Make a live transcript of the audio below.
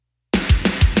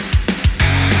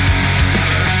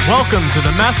Welcome to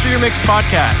the Master Your Mix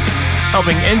podcast,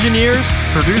 helping engineers,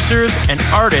 producers, and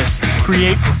artists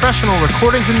create professional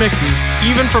recordings and mixes,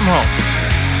 even from home.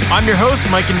 I'm your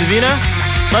host, Mike Indivina.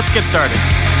 Let's get started.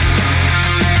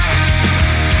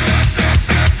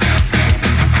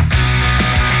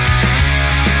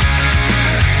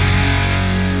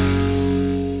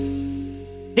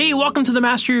 Hey, welcome to the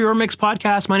Master Your Mix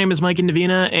podcast. My name is Mike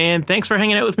Indivina, and thanks for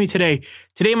hanging out with me today.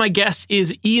 Today, my guest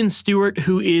is Ian Stewart,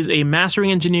 who is a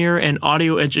mastering engineer and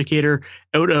audio educator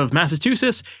out of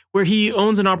Massachusetts, where he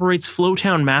owns and operates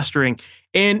Flowtown Mastering.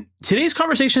 And today's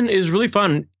conversation is really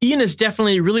fun. Ian is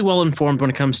definitely really well informed when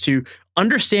it comes to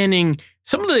understanding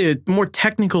some of the more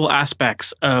technical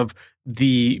aspects of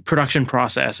the production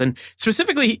process. And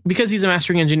specifically, because he's a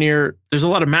mastering engineer, there's a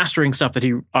lot of mastering stuff that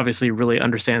he obviously really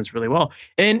understands really well.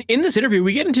 And in this interview,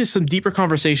 we get into some deeper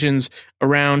conversations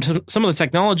around some of the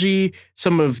technology,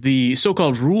 some of the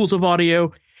so-called rules of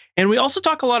audio. And we also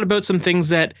talk a lot about some things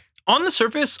that on the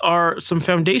surface are some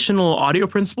foundational audio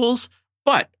principles,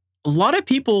 but a lot of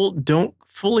people don't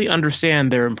fully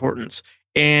understand their importance.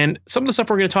 And some of the stuff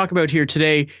we're going to talk about here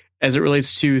today as it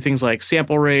relates to things like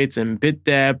sample rates and bit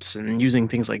depths and using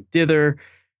things like dither.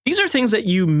 These are things that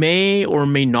you may or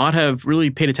may not have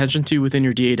really paid attention to within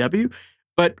your DAW,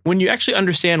 but when you actually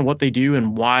understand what they do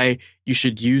and why you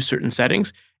should use certain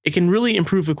settings, it can really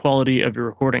improve the quality of your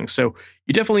recording. So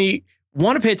you definitely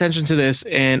want to pay attention to this,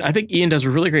 and I think Ian does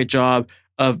a really great job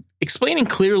of explaining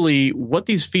clearly what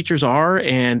these features are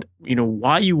and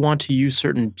why you want to use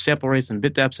certain sample rates and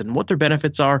bit depths and what their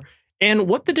benefits are, and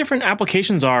what the different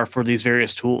applications are for these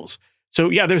various tools. So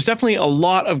yeah, there's definitely a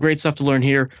lot of great stuff to learn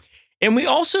here. And we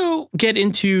also get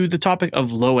into the topic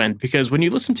of low end, because when you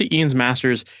listen to Ian's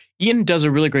masters, Ian does a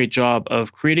really great job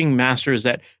of creating masters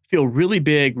that feel really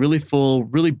big, really full,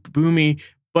 really boomy,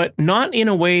 but not in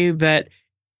a way that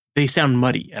they sound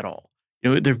muddy at all.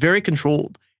 They're very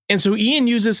controlled. And so Ian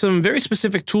uses some very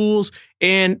specific tools,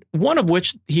 and one of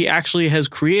which he actually has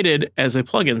created as a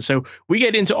plugin. So we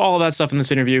get into all of that stuff in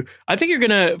this interview. I think you're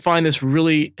going to find this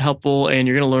really helpful, and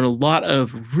you're going to learn a lot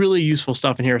of really useful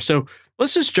stuff in here. So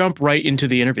let's just jump right into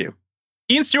the interview.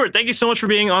 Ian Stewart, thank you so much for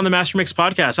being on the Master Mix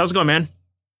podcast. How's it going, man?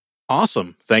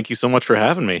 Awesome. Thank you so much for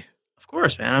having me. Of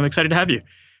course, man. I'm excited to have you.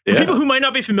 For people who might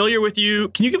not be familiar with you,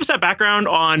 can you give us that background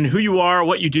on who you are,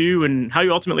 what you do, and how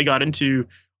you ultimately got into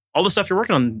all the stuff you're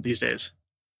working on these days?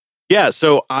 Yeah,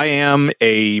 so I am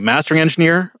a mastering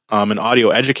engineer. I'm an audio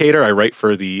educator. I write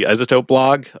for the Isotope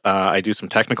blog. I do some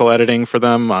technical editing for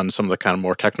them on some of the kind of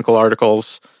more technical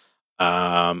articles.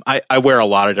 I wear a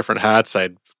lot of different hats.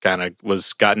 I kind of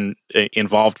was gotten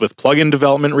involved with plugin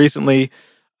development recently.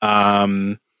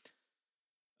 I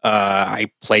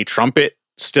play trumpet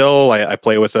still. I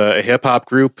play with a hip-hop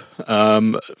group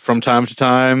from time to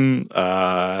time.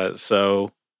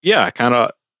 So yeah, kind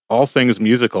of all things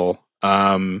musical.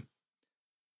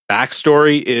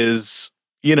 Backstory is,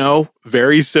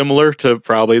 very similar to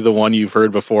probably the one you've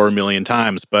heard before a million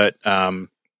times, but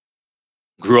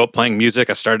grew up playing music.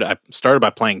 I started by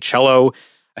playing cello.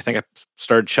 I think I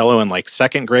started cello in like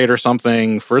second grade or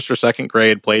something, first or second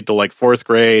grade, played till like fourth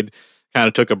grade, kind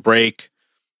of took a break,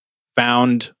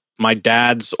 found my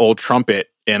dad's old trumpet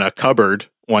in a cupboard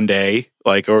one day,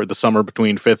 like over the summer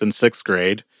between fifth and sixth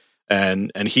grade.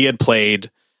 And he had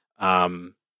played a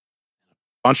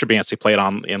bunch of bands. He played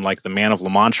in like the Man of La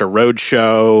Mancha Road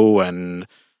Show and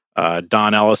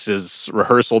Don Ellis's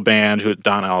rehearsal band.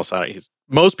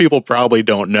 Most people probably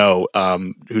don't know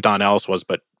who Don Ellis was,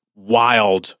 but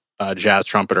wild jazz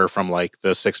trumpeter from like the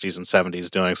 60s and 70s,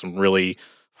 doing some really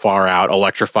far out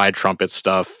electrified trumpet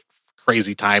stuff,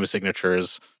 crazy time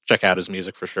signatures. Check out his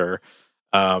music for sure.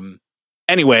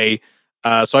 Anyway,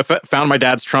 so I found my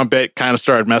dad's trumpet, kind of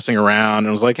started messing around,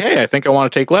 and was like, hey, I think I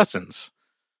want to take lessons.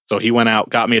 So he went out,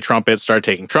 got me a trumpet, started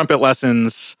taking trumpet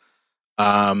lessons.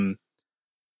 Kind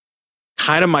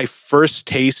of my first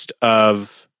taste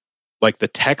of like the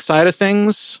tech side of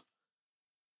things,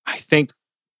 I think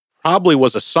probably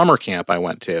was a summer camp I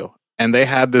went to. And they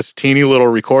had this teeny little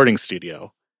recording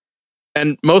studio.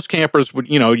 And most campers would,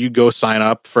 you'd go sign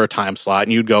up for a time slot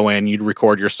and you'd go in, you'd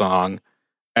record your song,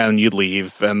 and you'd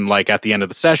leave. And like at the end of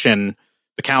the session,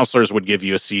 the counselors would give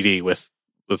you a CD with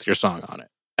your song on it.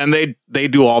 And they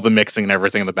do all the mixing and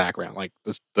everything in the background. Like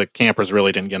the campers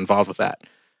really didn't get involved with that.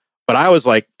 But I was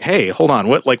like, hey, hold on.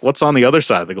 What's on the other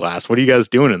side of the glass? What are you guys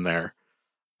doing in there?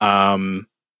 And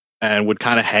would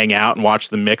kind of hang out and watch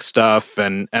the mix stuff.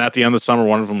 And at the end of the summer,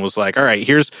 one of them was like, all right,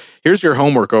 here's your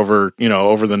homework over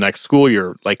the next school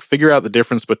year. Like, figure out the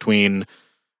difference between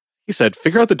a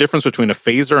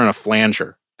phaser and a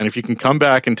flanger. And if you can come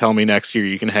back and tell me next year,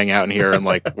 you can hang out in here and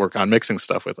like work on mixing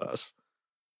stuff with us.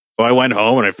 So I went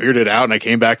home and I figured it out, and I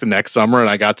came back the next summer and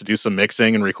I got to do some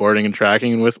mixing and recording and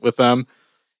tracking with them.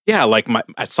 Yeah, like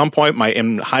at some point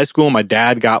in high school, my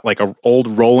dad got like a old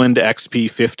Roland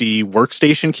XP50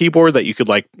 workstation keyboard that you could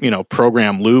like,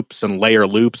 program loops and layer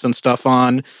loops and stuff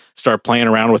on. Start playing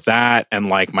around with that. And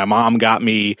like my mom got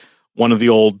me one of the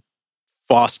old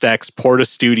Fostex Porta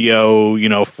Studio,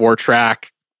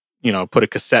 4-track, put a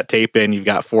cassette tape in, you've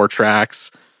got 4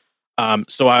 tracks.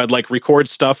 So I would like record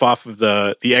stuff off of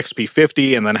the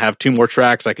XP50 and then have 2 more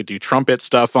tracks I could do trumpet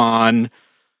stuff on.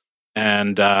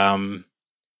 And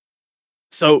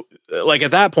so like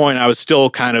at that point I was still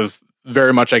kind of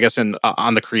very much, I guess,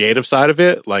 on the creative side of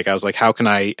it. Like I was like, how can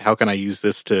I use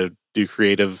this to do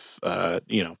creative,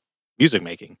 music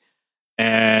making?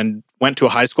 And went to a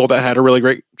high school that had a really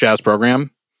great jazz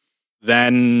program.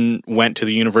 Then went to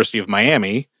the University of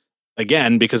Miami,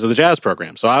 again, because of the jazz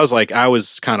program. So I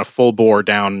was kind of full bore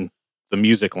down the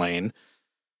music lane.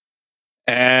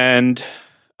 And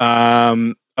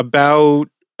about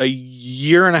a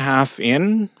year and a half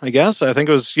in, I guess, I think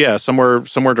it was,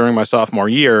 somewhere during my sophomore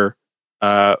year,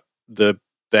 the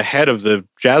head of the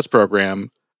jazz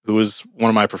program, who was one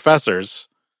of my professors,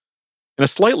 in a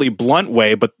slightly blunt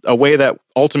way, but a way that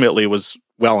ultimately was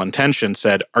well-intentioned,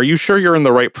 said, "Are you sure you're in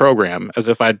the right program?" As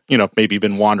if I'd, maybe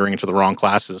been wandering into the wrong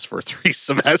classes for 3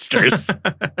 semesters.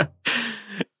 And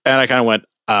I kind of went,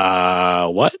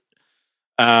 what?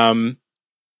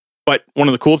 But one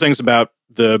of the cool things about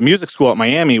the music school at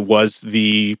Miami was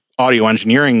the audio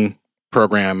engineering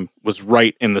program was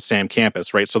right in the same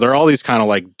campus, right? So there are all these kind of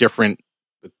like different,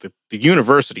 the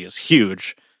university is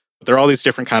huge, but there are all these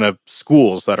different kind of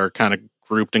schools that are kind of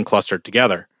grouped and clustered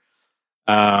together.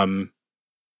 And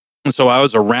so I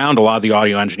was around a lot of the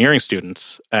audio engineering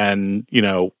students and,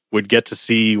 would get to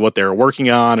see what they were working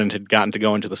on and had gotten to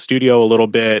go into the studio a little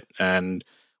bit and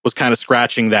was kind of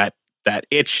scratching that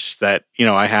itch that,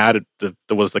 I had that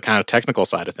was the kind of technical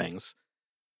side of things.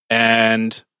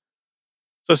 And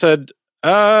so I said,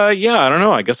 I don't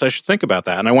know, I guess I should think about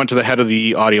that. And I went to the head of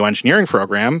the audio engineering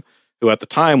program, who at the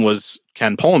time was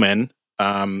Ken Pullman,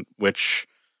 which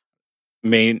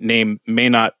may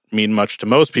not mean much to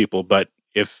most people, but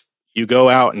if you go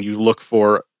out and you look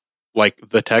for like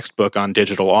the textbook on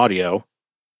digital audio,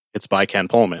 it's by Ken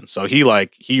Pullman. So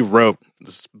he wrote,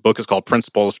 this book is called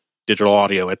Principles of Digital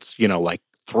Audio. It's, like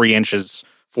 3 inches,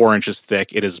 4 inches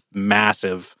thick. It is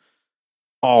massive,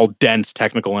 all dense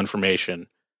technical information.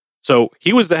 So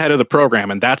he was the head of the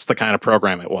program, and that's the kind of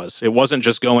program it was. It wasn't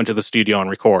just go into the studio and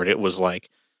record. It was like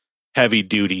heavy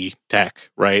duty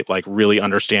tech, right? Like really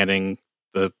understanding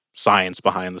the science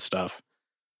behind the stuff.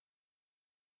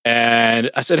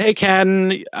 And I said, "Hey,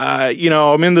 Ken,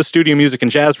 I'm in the studio music and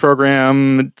jazz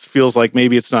program. It feels like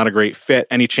maybe it's not a great fit.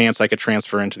 Any chance I could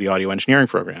transfer into the audio engineering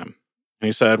program?" And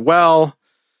he said, "Well,"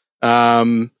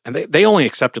 and they only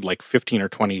accepted like 15 or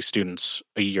 20 students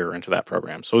a year into that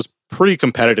program. So it was pretty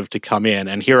competitive to come in.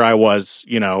 And here I was,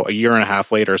 a year and a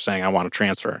half later saying I want to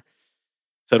transfer.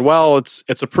 He said, "Well, it's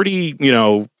a pretty,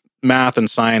 math and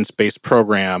science-based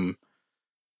program.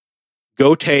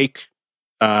 Go take,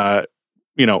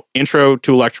 intro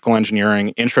to electrical engineering,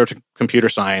 intro to computer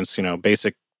science,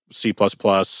 basic C++,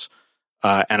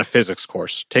 and a physics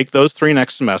course. Take those 3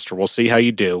 next semester. We'll see how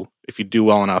you do. If you do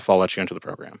well enough, I'll let you into the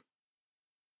program."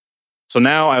 So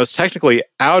now I was technically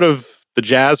out of the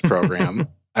jazz program.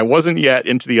 I wasn't yet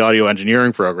into the audio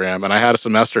engineering program, and I had a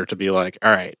semester to be like,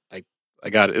 all right, I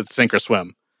got it. It's sink or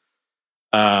swim.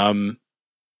 And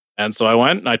so I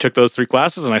went and I took those 3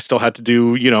 classes, and I still had to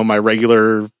do, my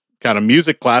regular kind of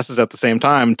music classes at the same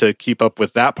time to keep up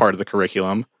with that part of the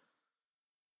curriculum.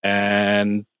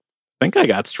 And I think I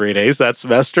got straight A's that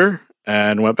semester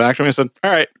and went back to him and said,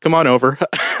 "All right, come on over."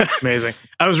 Amazing.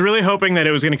 I was really hoping that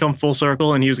it was going to come full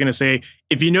circle and he was going to say,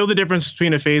 "If you know the difference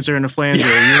between a phaser and a flanger,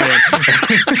 you're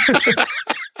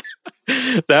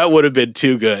in." That would have been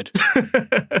too good.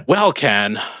 Well,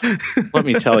 Ken, let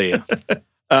me tell you.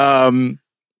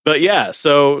 But yeah,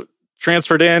 so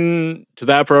transferred in to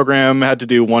that program, had to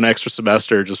do 1 extra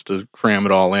semester just to cram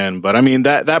it all in. But I mean,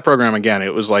 that program, again,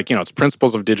 it was like, it's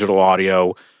principles of digital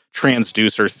audio,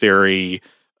 transducer theory,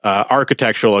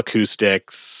 architectural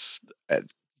acoustics,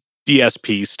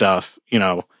 DSP stuff,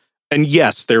 And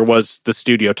yes, there was the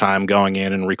studio time going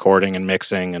in and recording and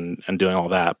mixing and doing all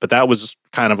that. But that was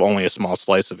kind of only a small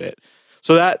slice of it.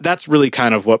 So that's really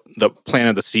kind of what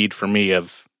planted the seed for me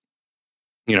of,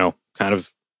 kind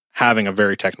of having a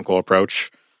very technical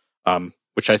approach,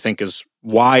 which I think is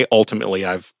why ultimately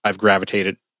I've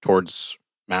gravitated towards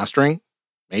mastering,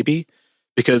 maybe.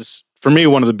 Because for me,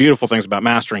 one of the beautiful things about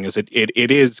mastering is it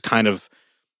is kind of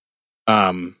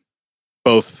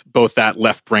both that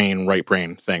left brain, right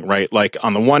brain thing, right? Like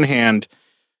on the one hand,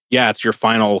 yeah, it's your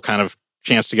final kind of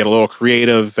chance to get a little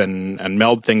creative and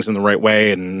meld things in the right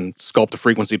way and sculpt a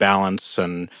frequency balance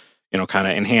and, kind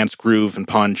of enhance groove and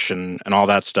punch and all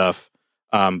that stuff.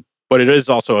 But it is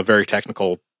also a very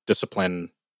technical discipline,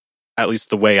 at least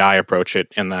the way I approach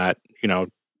it, in that,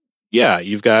 yeah,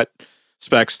 you've got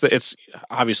specs that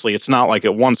it's not like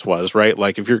it once was, right?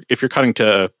 Like if you're cutting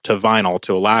to vinyl,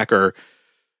 to a lacquer,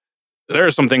 there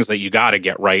are some things that you got to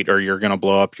get right, or you're going to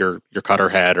blow up your cutter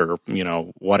head, or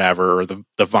whatever. Or the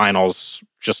vinyl's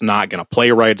just not going to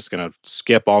play right. It's going to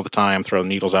skip all the time, throw the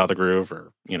needles out of the groove,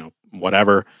 or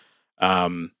whatever.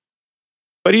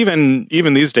 But even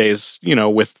these days,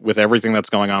 with everything that's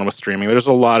going on with streaming, there's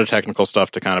a lot of technical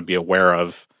stuff to kind of be aware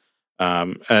of,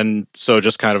 and so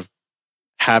just kind of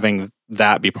having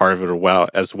that be part of it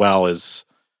as well is,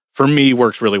 for me,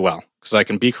 works really well, because I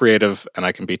can be creative and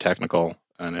I can be technical.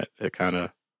 And it kind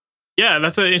of... Yeah,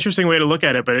 that's an interesting way to look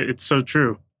at it, but it's so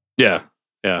true. Yeah.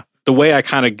 The way I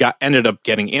kind of ended up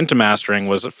getting into mastering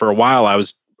was, for a while, I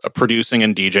was producing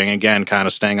and DJing, again, kind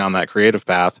of staying on that creative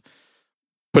path,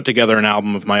 put together an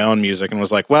album of my own music and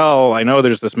was like, well, I know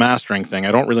there's this mastering thing.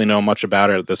 I don't really know much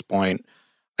about it at this point.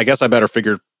 I guess I better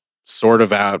figure sort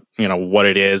of out, what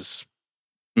it is,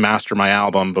 master my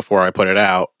album before I put it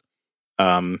out.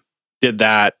 Did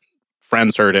that.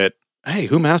 Friends heard it. Hey,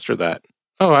 who mastered that?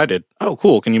 Oh, I did. Oh,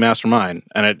 cool. Can you master mine?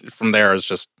 And from there, it's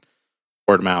just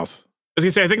word of mouth. I was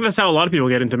gonna say, I think that's how a lot of people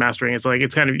get into mastering. It's like,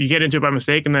 it's kind of, you get into it by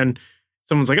mistake, and then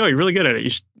someone's like, oh, you're really good at it.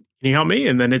 Can you help me?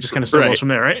 And then it just kind of snowballs from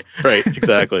there, right? Right.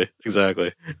 Exactly.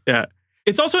 Yeah.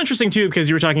 It's also interesting too, because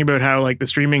you were talking about how like the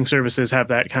streaming services have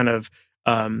that kind of,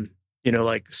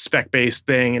 like spec-based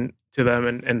thing and to them,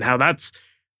 and how that's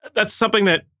something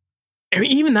that, I mean,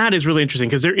 even that is really interesting,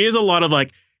 because there is a lot of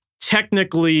like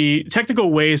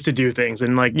technical ways to do things.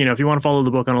 And like, if you want to follow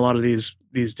the book on a lot of these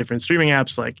different streaming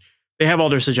apps, like they have all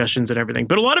their suggestions and everything,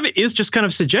 but a lot of it is just kind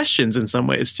of suggestions in some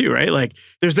ways too, right? Like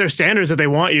there's their standards that they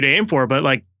want you to aim for, but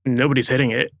like nobody's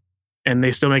hitting it and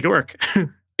they still make it work.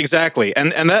 Exactly.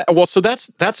 And that, well, so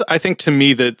that's, I think, to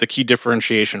me, the key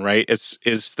differentiation, right?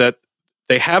 Is that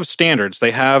they have standards,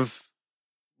 they have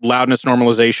loudness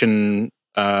normalization,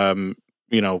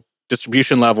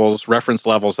 distribution levels, reference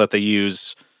levels that they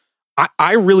use.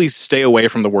 I really stay away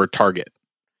from the word target.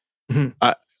 Mm-hmm.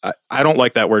 I don't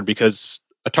like that word, because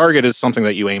a target is something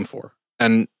that you aim for.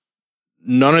 And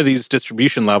none of these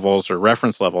distribution levels or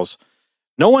reference levels,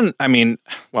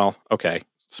 okay,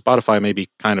 Spotify maybe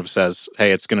kind of says,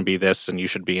 hey, it's going to be this and you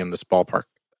should be in this ballpark.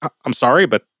 I'm sorry,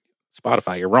 but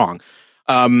Spotify, you're wrong.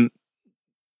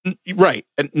 Right.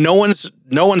 And no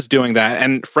one's doing that.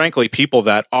 And frankly, people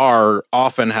that are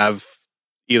often have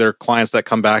either clients that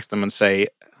come back to them and say,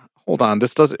 hold on,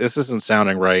 this isn't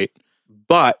sounding right.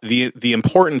 But the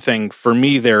important thing for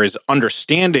me there is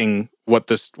understanding what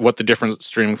the different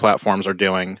streaming platforms are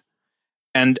doing,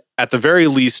 and at the very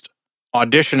least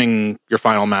auditioning your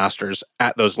final masters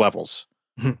at those levels.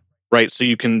 Mm-hmm. Right? So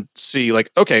you can see,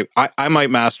 like, okay, I might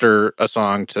master a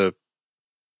song to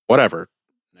whatever,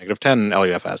 -10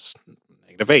 LUFS,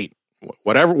 -8,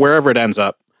 whatever, wherever it ends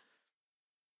up.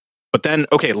 But then,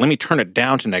 okay, let me turn it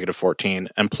down to -14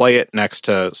 and play it next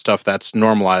to stuff that's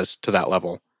normalized to that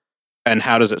level. And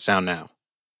how does it sound now?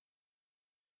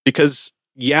 Because,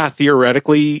 yeah,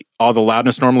 theoretically, all the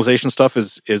loudness normalization stuff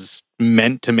is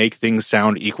meant to make things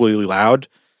sound equally loud,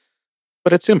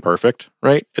 but it's imperfect,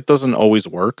 right? It doesn't always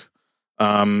work.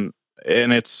 And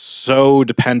it's so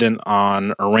dependent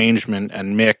on arrangement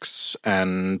and mix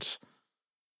and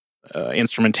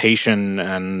instrumentation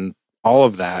and all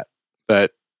of that,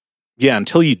 yeah,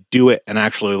 until you do it and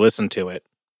actually listen to it,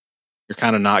 you're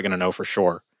kind of not going to know for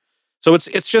sure. So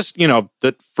it's just,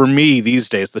 that for me these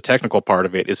days, the technical part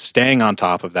of it is staying on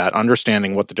top of that,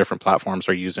 understanding what the different platforms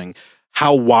are using,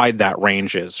 how wide that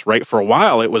range is, right? For a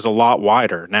while, it was a lot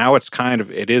wider. Now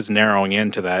it is narrowing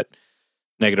into that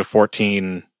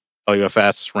 -14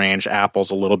 LUFS range.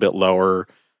 Apple's a little bit lower.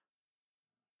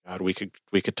 God, we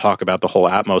could talk about the whole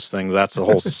Atmos thing. That's a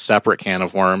whole separate can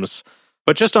of worms.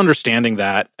 But just understanding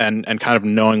that and kind of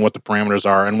knowing what the parameters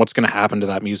are and what's going to happen to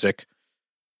that music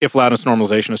if loudness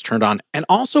normalization is turned on, and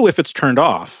also if it's turned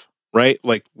off, right?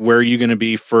 Like, where are you going to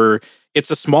be it's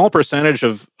a small percentage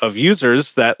of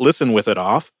users that listen with it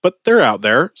off, but they're out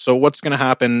there. So what's going to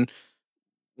happen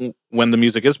when the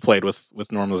music is played with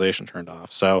normalization turned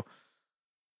off? So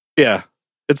yeah,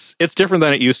 it's different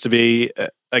than it used to be.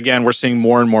 Again, we're seeing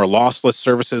more and more lossless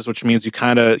services, which means you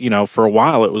kind of, for a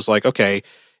while it was like, okay,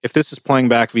 if this is playing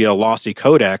back via a lossy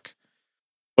codec,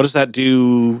 what does that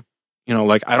do?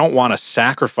 Like, I don't want to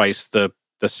sacrifice the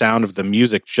the sound of the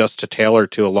music just to tailor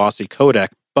to a lossy codec,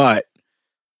 but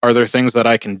are there things that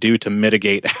I can do to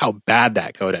mitigate how bad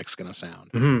that codec's going to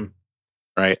sound? Mm-hmm.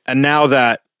 Right. And now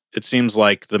that it seems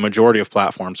like the majority of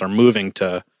platforms are moving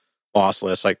to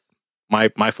lossless, like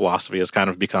my philosophy has kind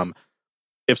of become,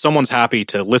 if someone's happy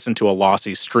to listen to a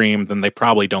lossy stream, then they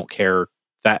probably don't care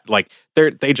that, like,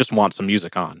 they just want some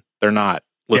music on. They're not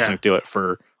listening to it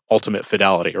for ultimate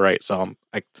fidelity, right? So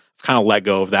I kind of let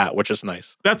go of that, which is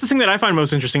nice. That's the thing that I find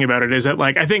most interesting about it, is that,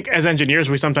 like, I think as engineers,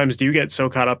 we sometimes do get so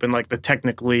caught up in, like, the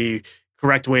technically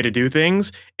correct way to do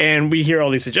things. And we hear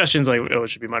all these suggestions like, oh, it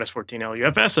should be minus 14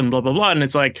 LUFS and blah, blah, blah. And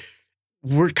it's like,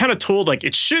 we're kind of told like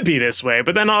it should be this way,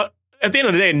 but then at the end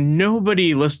of the day,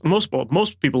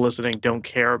 most people listening don't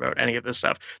care about any of this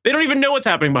stuff. They don't even know what's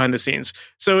happening behind the scenes.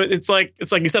 So it's like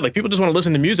you said, like, people just want to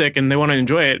listen to music and they want to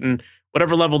enjoy it, and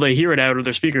whatever level they hear it out of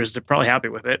their speakers, they're probably happy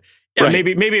with it. Yeah, right.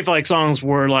 Maybe if like songs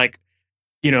were like,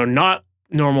 not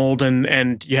normal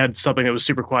and you had something that was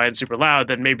super quiet and super loud,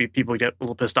 then maybe people get a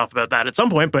little pissed off about that at some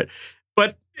point. But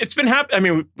it's been happening. I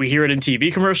mean, we hear it in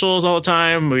TV commercials all the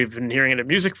time. We've been hearing it in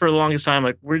music for the longest time.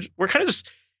 Like, we're kind of just,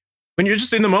 when you're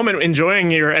just in the moment enjoying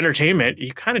your entertainment,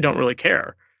 you kind of don't really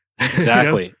care.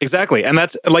 Exactly. Exactly. And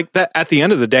that's like that. At the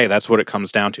end of the day, that's what it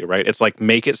comes down to, right? It's like,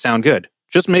 make it sound good.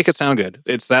 Just make it sound good.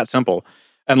 It's that simple.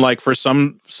 And like for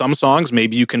some songs,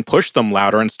 maybe you can push them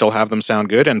louder and still have them sound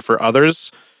good. And for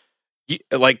others,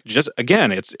 like, just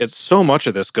again, it's so much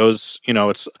of this goes,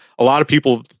 it's a lot of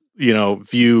people,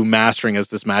 view mastering as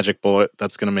this magic bullet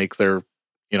that's going to make their,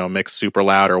 mix super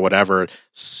loud or whatever.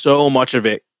 So much of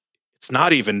it, it's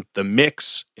not even the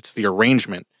mix, it's the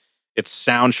arrangement. It's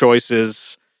sound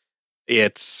choices,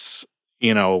 it's,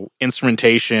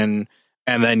 instrumentation,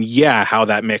 and then, how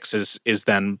that mix is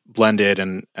then blended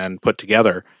and put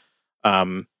together.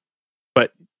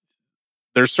 But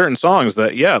there's certain songs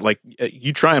that, like,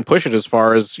 you try and push it as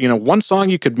far as, one song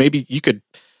you could,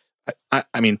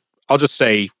 I mean, I'll just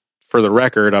say for the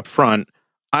record up front,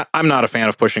 I'm not a fan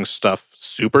of pushing stuff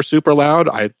super, super loud.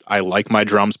 I like my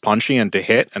drums punchy and to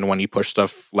hit. And when you push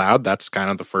stuff loud, that's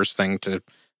kind of the first thing to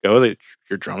go, that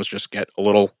your drums just get a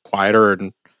little quieter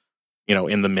and,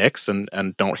 in the mix and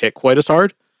don't hit quite as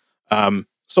hard.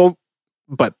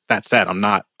 But that said, I'm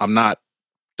not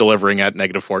delivering at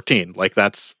negative 14. Like,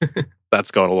 that's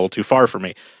going a little too far for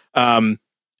me.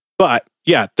 But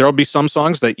there'll be some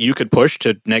songs that you could push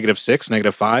to -6,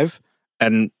 -5,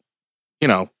 and,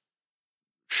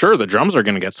 sure, the drums are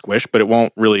going to get squished, but it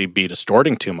won't really be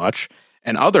distorting too much.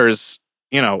 And others,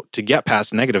 to get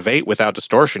past -8 without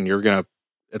distortion,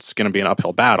 it's going to be an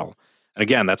uphill battle. And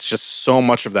again, that's just so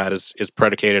much of that is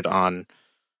predicated on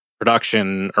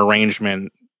production,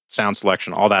 arrangement, sound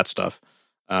selection, all that stuff.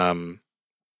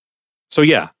 So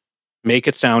make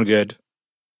it sound good,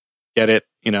 get it,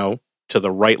 to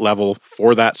the right level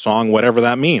for that song, whatever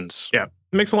that means. Yeah,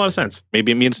 it makes a lot of sense.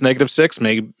 Maybe it means -6,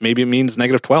 maybe it means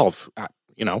 -12.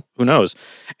 Who knows?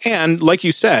 And like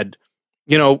you said,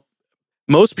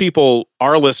 most people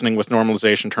are listening with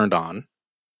normalization turned on.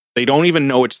 They don't even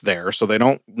know it's there, so they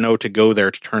don't know to go there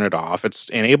to turn it off. It's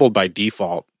enabled by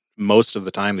default most of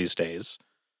the time these days.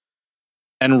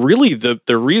 And really, the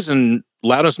reason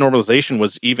loudness normalization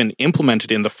was even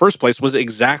implemented in the first place was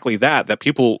exactly that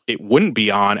it wouldn't be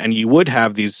on, and you would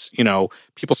have these,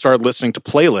 people started listening to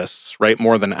playlists, right,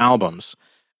 more than albums.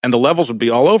 And the levels would be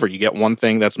all over. You get one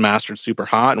thing that's mastered super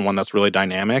hot and one that's really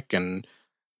dynamic. And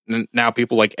now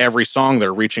people, like, every song,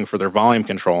 they're reaching for their volume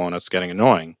control, and it's getting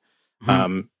annoying.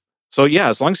 Mm-hmm. So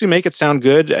as long as you make it sound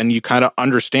good and you kind of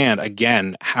understand,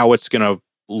 again, how it's going to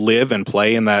live and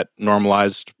play in that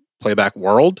normalized playback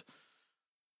world,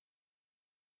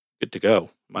 good to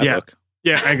go. My book.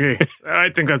 Yeah, I agree. I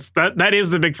think that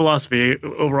is the big philosophy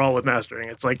overall with mastering.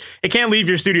 It's like, it can't leave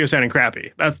your studio sounding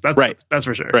crappy. That's right. That's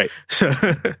for sure. Right.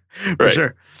 For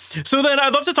sure. So then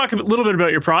I'd love to talk a little bit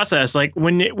about your process. Like,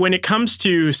 when it comes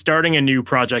to starting a new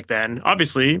project, then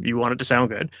obviously you want it to sound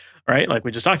good, right? Like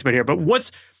we just talked about here. But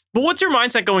what's your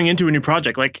mindset going into a new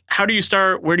project? Like, how do you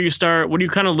start? Where do you start? What are you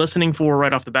kind of listening for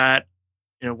right off the bat?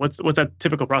 What's that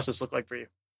typical process look like for you?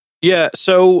 Yeah.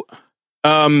 So,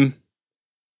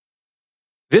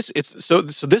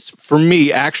 This for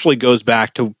me actually goes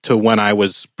back to when I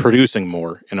was producing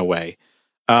more, in a way.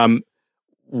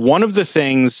 One of the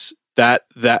things that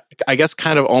I guess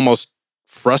kind of almost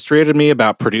frustrated me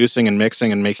about producing and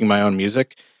mixing and making my own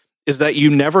music is that you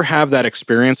never have that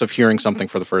experience of hearing something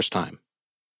for the first time,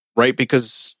 right?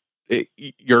 Because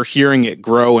you're hearing it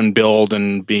grow and build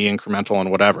and be incremental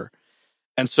and whatever.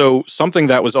 And so something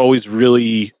that was always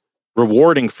really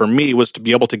rewarding for me was to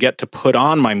be able to get to put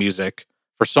on my music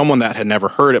for someone that had never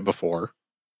heard it before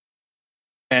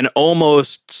and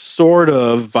almost sort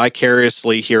of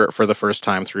vicariously hear it for the first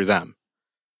time through them.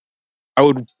 I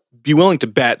would be willing to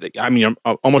bet that, I mean,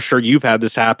 I'm almost sure you've had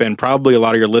this happen. Probably a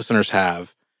lot of your listeners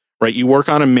have, right? You work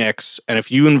on a mix, and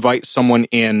if you invite someone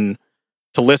in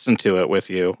to listen to it with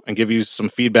you and give you some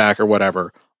feedback or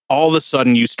whatever, all of a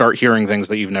sudden you start hearing things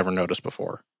that you've never noticed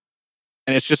before.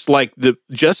 And it's just like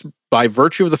just by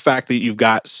virtue of the fact that you've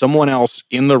got someone else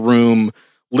in the room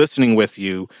listening with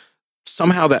you,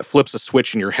 somehow that flips a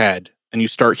switch in your head and you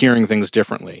start hearing things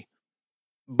differently.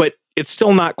 But it's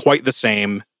still not quite the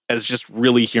same as just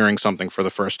really hearing something for the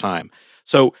first time.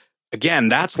 So again,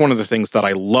 that's one of the things that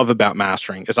I love about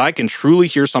mastering is I can truly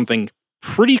hear something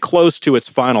pretty close to its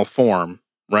final form,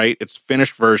 right? Its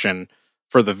finished version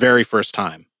for the very first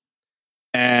time.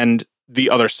 And the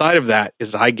other side of that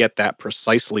is I get that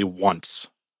precisely once,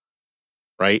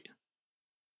 right?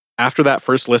 After that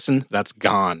first listen, that's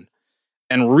gone.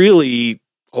 And really,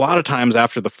 a lot of times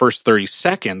after the first 30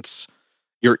 seconds,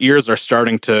 your ears are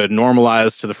starting to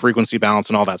normalize to the frequency balance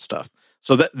and all that stuff.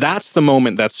 So that's the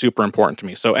moment that's super important to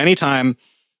me. So anytime,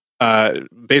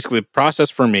 basically the process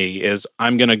for me is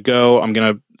I'm going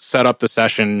to set up the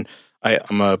session.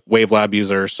 I'm a Wavelab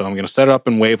user, so I'm going to set it up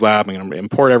in Wavelab. I'm going to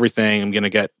import everything. I'm going to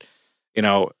get,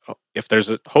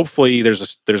 if hopefully there's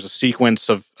a sequence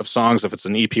of songs, if it's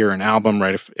an EP or an album,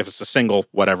 right? If it's a single,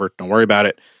 whatever, don't worry about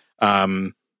it.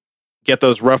 Get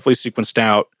those roughly sequenced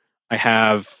out. I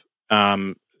have,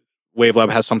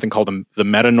 Wavelab has something called the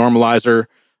meta normalizer,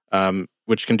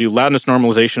 which can do loudness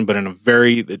normalization,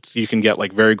 but you can get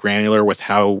like very granular with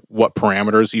what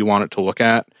parameters you want it to look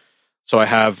at. So I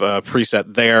have a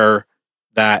preset there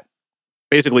that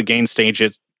basically gain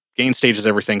stages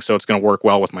everything, so it's going to work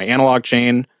well with my analog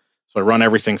chain. So I run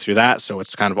everything through that, so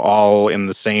it's kind of all in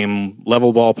the same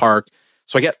level ballpark.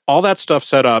 So I get all that stuff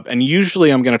set up, and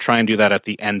usually I'm going to try and do that at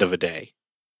the end of a day,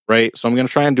 right? So I'm going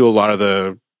to try and do a lot of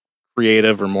the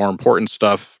creative or more important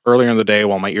stuff earlier in the day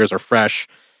while my ears are fresh.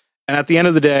 And at the end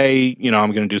of the day,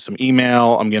 I'm going to do some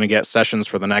email. I'm going to get sessions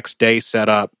for the next day set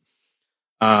up.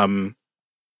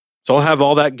 So I'll have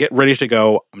all that get ready to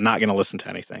go. I'm not going to listen to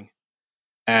anything.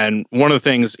 And one of the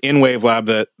things in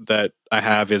Wavelab that I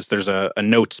have is there's a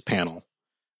notes panel.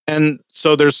 And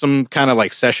so there's some kind of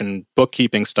like session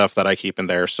bookkeeping stuff that I keep in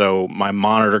there. So my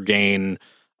monitor gain,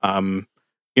 I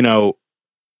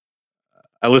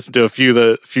listened to a few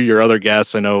of your other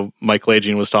guests. I know Mike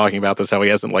Lagian was talking about this, how he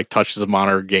hasn't like touched his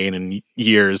monitor gain in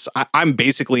years. I'm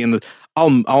basically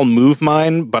I'll move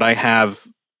mine, but I have,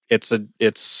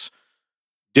 it's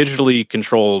digitally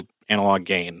controlled analog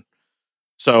gain.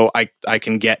 So I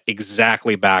can get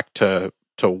exactly back to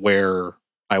where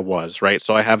I was, right?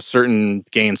 So I have certain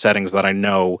gain settings that I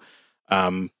know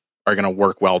are going to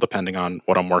work well depending on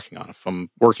what I'm working on. If I'm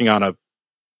working on a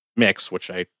mix,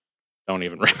 which I don't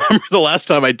even remember the last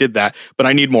time I did that, but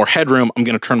I need more headroom, I'm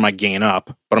going to turn my gain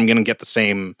up, but I'm going to get the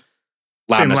same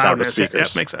loudness out of the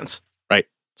speakers. Yeah, makes sense. Right.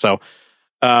 So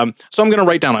I'm going to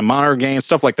write down my monitor gain,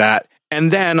 stuff like that.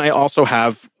 And then I also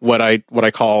have what I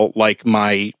call like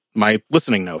my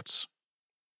listening notes,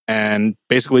 and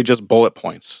basically just bullet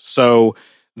points. So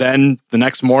then the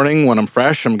next morning when I'm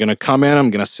fresh, I'm going to come in, I'm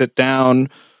going to sit down,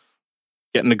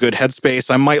 get in a good headspace.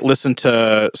 I might listen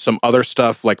to some other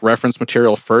stuff like reference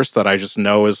material first that I just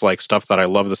know is like stuff that I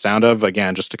love the sound of,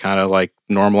 again, just to kind of like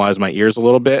normalize my ears a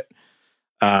little bit.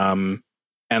 And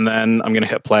then I'm going to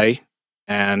hit play,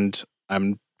 and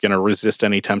I'm going to resist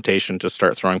any temptation to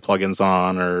start throwing plugins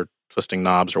on or twisting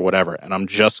knobs or whatever. And I'm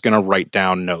just going to write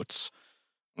down notes.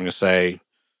 I'm going to say,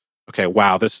 okay,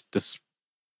 wow, this,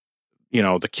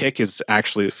 the kick is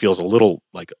actually, it feels a little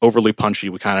like overly punchy.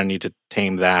 We kind of need to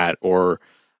tame that. Or,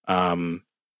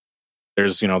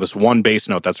 there's, this one bass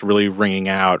note that's really ringing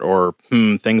out, or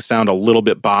things sound a little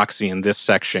bit boxy in this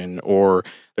section, or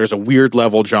there's a weird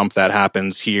level jump that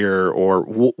happens here, or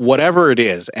whatever it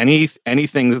is,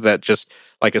 anything that just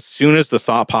like, as soon as the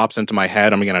thought pops into my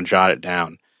head, I'm going to jot it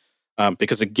down.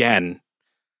 Because again,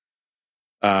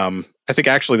 I think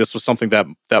actually this was something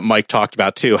that Mike talked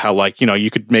about too, how like, you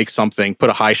could make something, put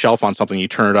a high shelf on something, you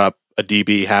turn it up a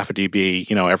dB, half a dB,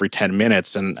 every 10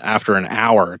 minutes. And after an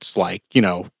hour, it's like,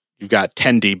 you've got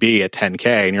 10 dB at 10K,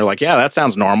 and you're like, yeah, that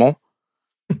sounds normal.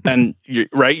 And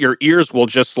your ears will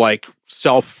just like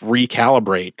self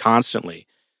recalibrate constantly.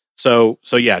 So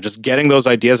yeah, just getting those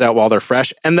ideas out while they're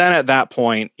fresh. And then at that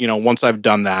point, once I've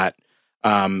done that,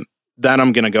 then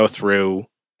I'm going to go through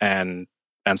and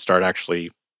start actually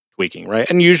tweaking, right?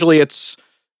 And usually it's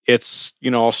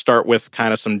I'll start with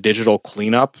kind of some digital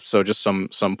cleanup. So just some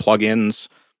plugins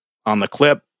on the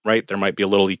clip, right? There might be a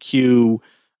little EQ.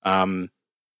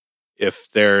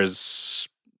 If there's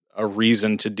a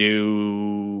reason to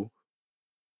do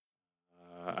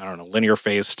I don't know, linear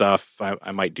phase stuff.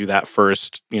 I might do that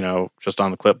first, just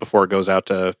on the clip before it goes out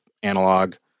to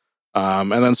analog.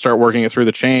 And then start working it through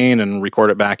the chain and record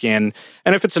it back in.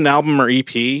 And if it's an album or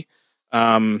EP,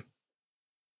 I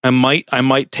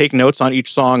might take notes on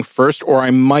each song first, or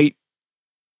I might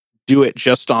do it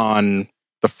just on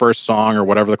the first song or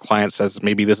whatever the client says.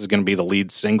 Maybe this is going to be the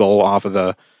lead single off of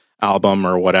the album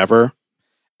or whatever.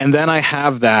 And then I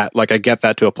have that, like I get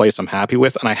that to a place I'm happy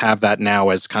with, and I have that now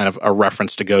as kind of a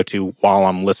reference to go to while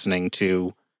I'm listening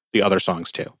to the other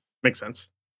songs too. Makes sense.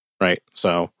 Right.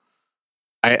 So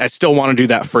I still want to do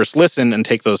that first listen and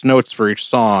take those notes for each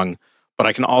song, but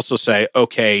I can also say,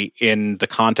 okay, in the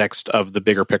context of the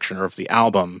bigger picture of the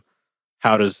album,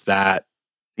 how does that,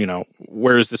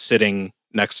 where is this sitting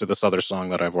next to this other song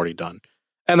that I've already done?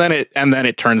 And then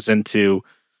it turns into,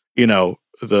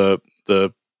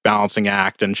 the balancing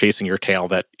act and chasing your tail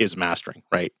that is mastering,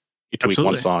 right? You tweak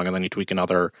Absolutely. one song and then you tweak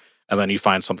another, and then you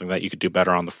find something that you could do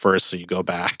better on the first, so you go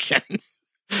back and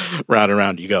round and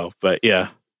round you go. But yeah.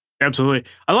 Absolutely.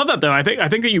 I love that though. I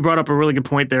think that you brought up a really good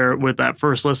point there with that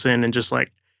first listen, and just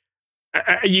like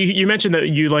you mentioned that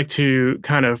you like to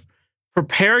kind of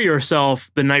prepare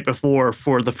yourself the night before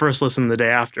for the first listen the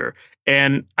day after.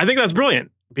 And I think that's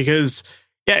brilliant because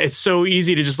it's so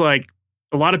easy to just like,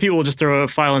 a lot of people will just throw a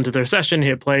file into their session,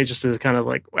 hit play just to kind of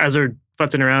like as they're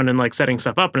futzing around and like setting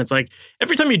stuff up. And it's like,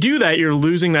 every time you do that, you're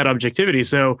losing that objectivity.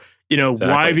 So, Exactly.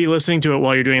 Why be listening to it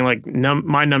while you're doing like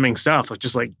mind numbing stuff? Like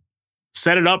just like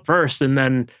set it up first, and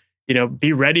then,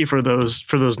 be ready for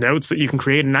those notes that you can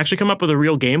create and actually come up with a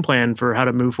real game plan for how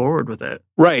to move forward with it.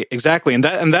 Right, exactly. And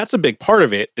that's a big part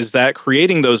of it, is that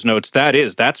creating those notes,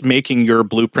 that's making your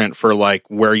blueprint for like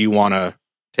where you want to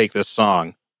take this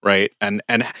song, right? And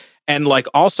like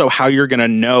also how you're going to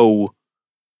know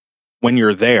when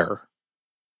you're there.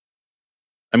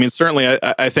 I mean, certainly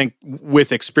I think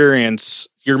with experience,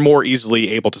 you're more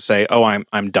easily able to say, oh,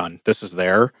 I'm done. This is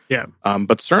there. Yeah.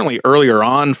 But certainly earlier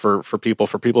on for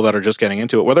people that are just getting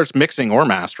into it, whether it's mixing or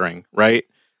mastering, right?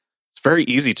 It's very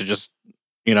easy to just,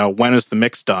 when is the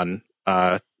mix done?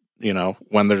 When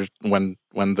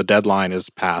the deadline is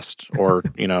passed, or,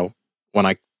 when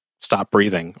I stop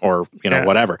breathing, or,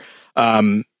 whatever.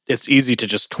 It's easy to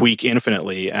just tweak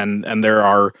infinitely. And there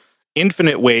are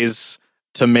infinite ways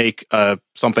to make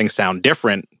something sound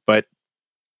different, but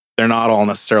they're not all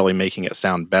necessarily making it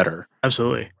sound better.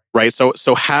 Absolutely. Right.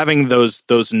 So having those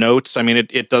notes, I mean,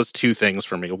 it does two things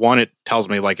for me. One, it tells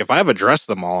me like if I've addressed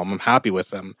them all, I'm happy with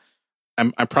them.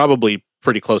 I'm probably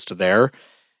pretty close to there.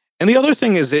 And the other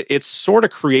thing is it sort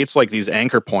of creates like these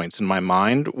anchor points in my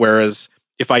mind. Whereas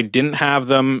if I didn't have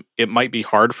them, it might be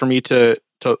hard for me to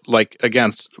like,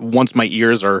 again, once my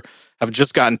ears have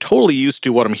just gotten totally used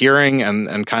to what I'm hearing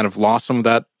and kind of lost some of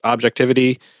that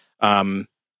objectivity.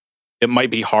 It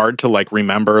might be hard to like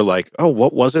remember like, oh,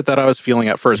 what was it that I was feeling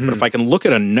at first? Mm-hmm. But if I can look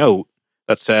at a note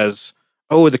that says,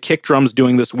 oh, the kick drum's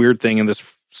doing this weird thing in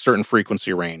this certain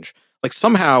frequency range, like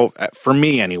somehow, for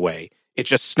me anyway, it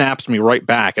just snaps me right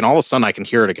back, and all of a sudden I can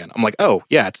hear it again. I'm like, oh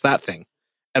yeah, it's that thing.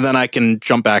 And then I can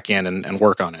jump back in and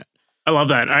work on it. I love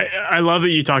that. I love that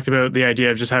you talked about the idea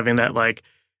of just having that like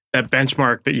that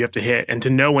benchmark that you have to hit and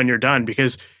to know when you're done,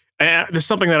 because this is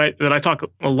something that I talk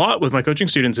a lot with my coaching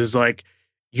students is like,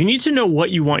 you need to know what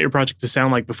you want your project to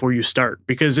sound like before you start,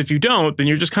 because if you don't, then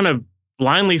you're just kind of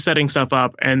blindly setting stuff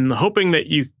up and hoping that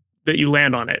you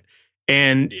land on it.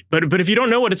 And but if you don't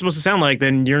know what it's supposed to sound like,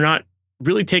 then you're not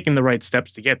really taking the right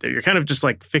steps to get there. You're kind of just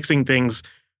like fixing things,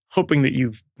 hoping that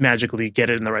you magically get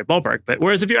it in the right ballpark. But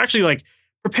whereas if you're actually like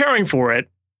preparing for it,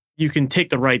 you can take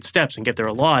the right steps and get there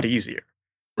a lot easier.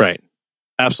 Right.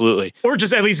 Absolutely. Or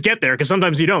just at least get there, because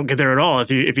sometimes you don't get there at all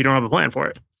if you don't have a plan for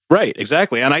it. Right,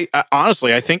 exactly. And I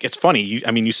honestly, I think it's funny.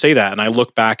 You say that, and I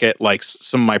look back at like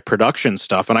some of my production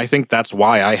stuff, and I think that's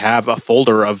why I have a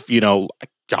folder of,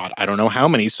 God, I don't know how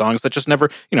many songs that just never,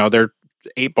 they're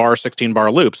 8-bar,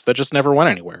 16-bar loops that just never went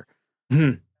anywhere.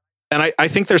 Mm-hmm. And I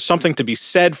think there's something to be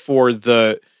said for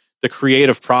the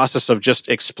creative process of just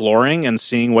exploring and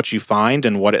seeing what you find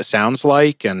and what it sounds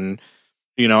like. And,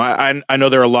 I know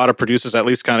there are a lot of producers, at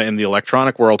least kind of in the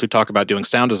electronic world, who talk about doing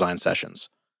sound design sessions.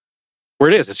 Where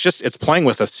it is, it's playing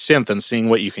with a synth and seeing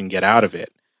what you can get out of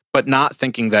it, but not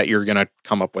thinking that you're going to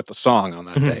come up with a song on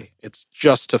that mm-hmm. day. It's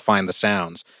just to find the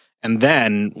sounds. And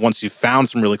then once you've found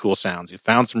some really cool sounds, you've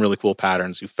found some really cool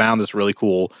patterns, you've found this really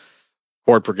cool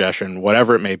chord progression,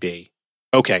 whatever it may be.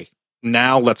 Okay,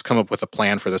 now let's come up with a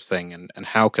plan for this thing, and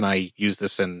how can I use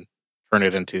this and turn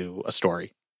it into a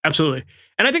story? Absolutely.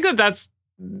 And I think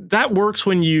that works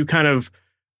when you kind of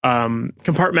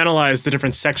compartmentalize the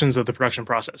different sections of the production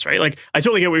process, right? Like I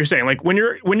totally get what you're saying. Like when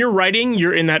you're writing,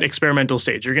 you're in that experimental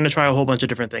stage. You're going to try a whole bunch of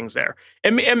different things there,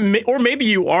 or maybe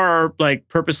you are like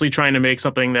purposely trying to make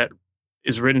something that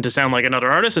is written to sound like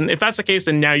another artist. And if that's the case,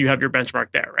 then now you have your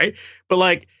benchmark there, right? But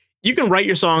like you can write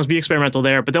your songs, be experimental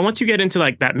there, but then once you get into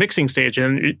like that mixing stage,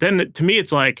 and then to me,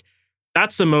 it's like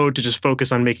that's the mode to just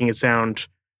focus on making it sound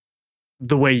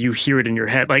the way you hear it in your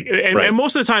head. Like, and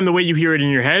most of the time, the way you hear it in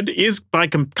your head is by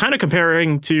kind of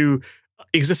comparing to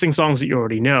existing songs that you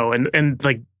already know. And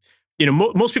like, you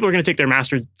know, most people are going to take their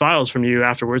mastered files from you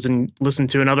afterwards and listen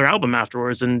to another album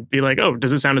afterwards and be like, oh,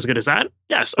 does it sound as good as that?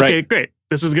 Yes. Okay, great.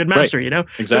 This is a good master, you know?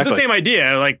 Exactly. So it's the same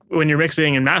idea. Like when you're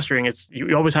mixing and mastering,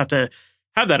 you always have to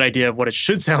have that idea of what it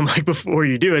should sound like before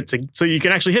you do it so you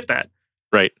can actually hit that.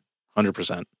 Right.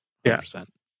 100%. Yeah.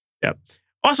 Yeah.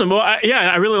 Awesome. Well,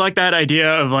 I really like that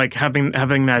idea of like having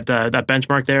that that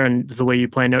benchmark there and the way you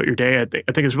plan out your day. I think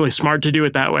it's really smart to do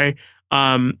it that way.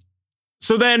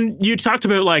 So then you talked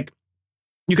about like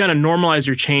you kind of normalize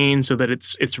your chain so that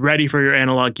it's ready for your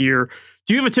analog gear.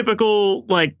 Do you have a typical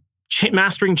like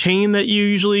mastering chain that you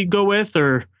usually go with,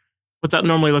 or what's that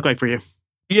normally look like for you?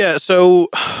 Yeah. So,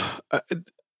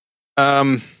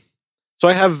 so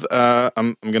I have,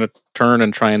 I'm going to turn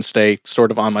and try and stay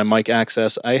sort of on my mic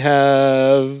access. I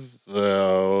have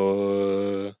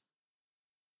 3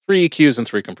 EQs and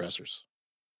 3 compressors.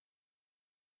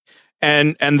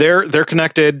 And they're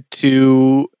connected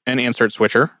to an insert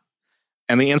switcher.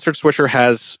 And the insert switcher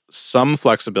has some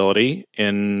flexibility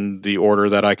in the order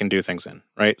that I can do things in,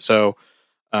 right? So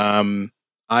I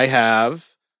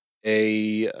have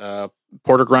a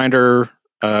Porter Grinder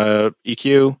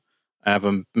EQ. I have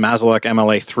a Mazalek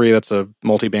MLA3, that's a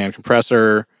multi-band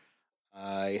compressor.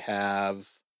 I have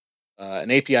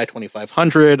an API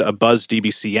 2500, a Buzz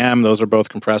DBCM, those are both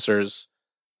compressors.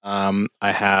 I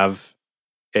have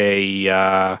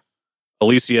a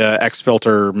Alicia X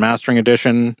Filter Mastering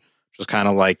Edition, which is kind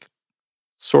of like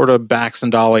sort of Bax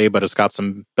and Dolly, but it's got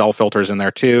some bell filters in there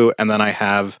too. And then I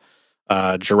have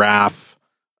Giraffe,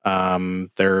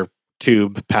 their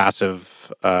tube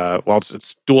passive,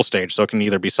 it's dual stage, so it can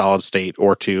either be solid state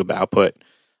or tube output.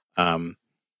 And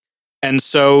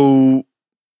so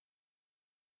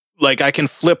like I can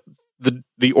flip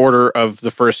the order of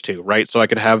the first two, right? So I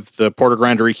could have the Porter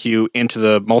Grinder EQ into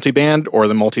the multiband or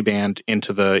the multiband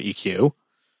into the EQ.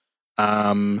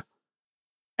 And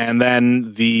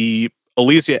then the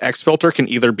Alicia X Filter can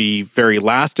either be very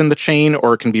last in the chain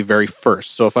or it can be very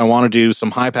first. So if I want to do some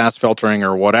high pass filtering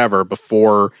or whatever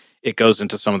before it goes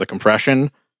into some of the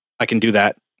compression, I can do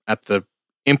that at the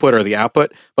input or the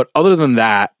output. But other than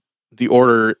that, the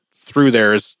order through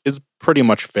there is pretty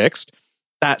much fixed.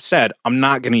 That said, I'm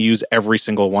not going to use every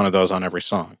single one of those on every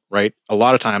song, right? A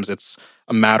lot of times it's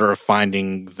a matter of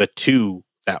finding the 2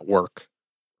 that work.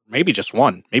 Maybe just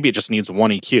one. Maybe it just needs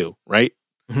 1 EQ, right?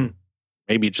 Mm-hmm.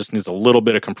 Maybe it just needs a little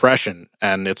bit of compression,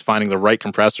 and it's finding the right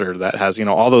compressor that has, you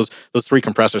know, all those 3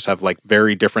 compressors have like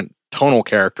very different tonal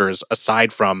characters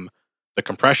aside from the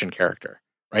compression character,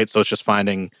 right? So it's just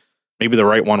finding maybe the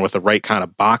right one with the right kind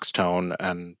of box tone,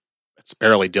 and it's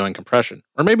barely doing compression.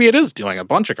 Or maybe it is doing a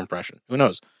bunch of compression. Who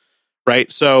knows, right?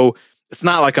 So it's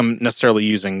not like I'm necessarily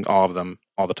using all of them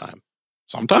all the time.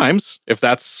 Sometimes, if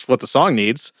that's what the song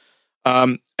needs.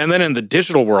 And then in the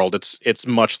digital world, it's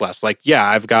much less. Like, yeah,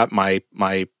 I've got my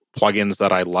plugins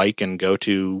that I like and go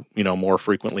to, you know, more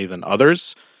frequently than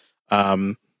others.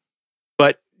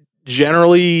 But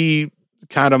generally,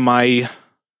 kind of my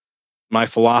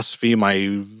philosophy, my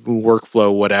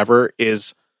workflow, whatever,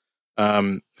 is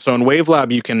so in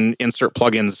Wavelab you can insert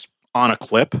plugins on a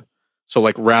clip. So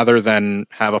like rather than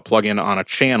have a plugin on a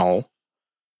channel,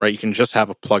 right, you can just have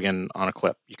a plugin on a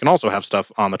clip. You can also have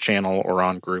stuff on the channel or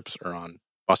on groups or on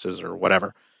buses or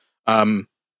whatever. But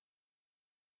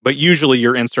usually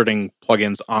you're inserting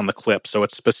plugins on the clip, so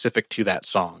it's specific to that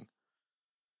song.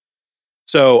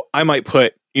 So I might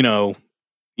put, Fab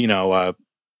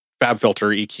Filter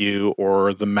EQ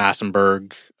or the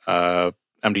Massenburg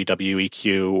MDW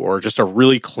EQ or just a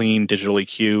really clean digital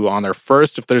EQ on there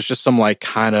first. If there's just some like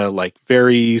kind of like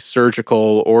very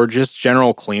surgical or just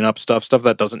general cleanup stuff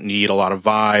that doesn't need a lot of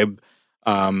vibe,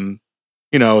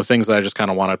 things that I just kind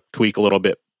of want to tweak a little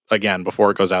bit again before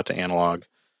it goes out to analog.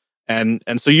 And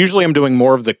so usually I'm doing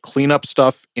more of the cleanup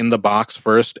stuff in the box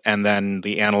first, and then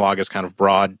the analog is kind of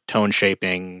broad tone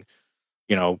shaping,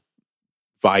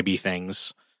 vibey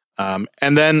things.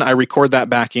 And then I record that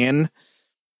back in,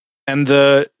 and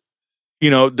the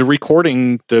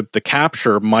recording, the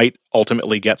capture might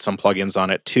ultimately get some plugins on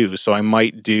it too. So I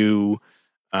might do,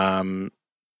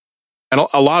 and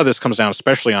a lot of this comes down,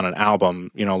 especially on an album,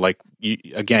 like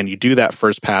you do that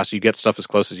first pass, you get stuff as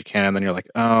close as you can, and then you're like,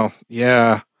 oh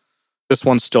yeah, this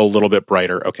one's still a little bit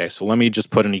brighter. Okay, so let me just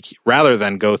put an EQ rather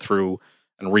than go through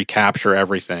and recapture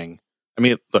everything. I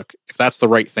mean, look, if that's the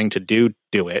right thing to do,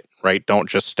 do it, right? Don't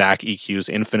just stack EQs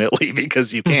infinitely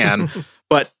because you can.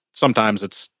 But sometimes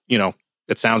it's,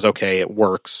 it sounds okay, it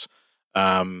works.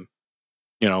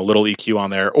 Little EQ on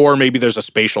there. Or maybe there's a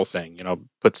spatial thing,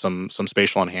 put some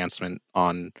spatial enhancement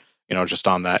on, just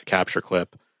on that capture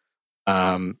clip.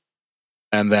 And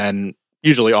then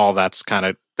usually all that's kind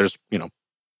of, there's,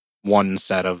 one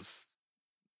set of,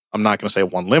 I'm not going to say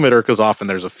one limiter because often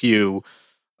there's a few,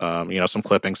 some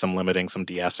clipping, some limiting, some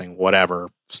de-essing, whatever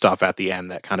stuff at the end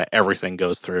that kind of everything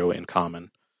goes through in common.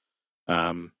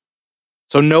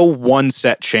 So no one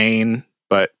set chain,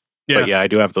 but yeah, I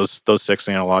do have those 6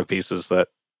 analog pieces that,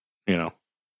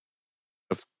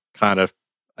 have kind of,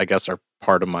 I guess, are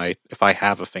part of my, if I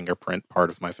have a fingerprint,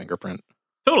 part of my fingerprint.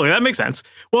 Totally, that makes sense.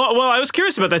 Well, I was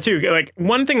curious about that too. Like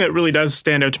one thing that really does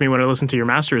stand out to me when I listen to your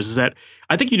masters is that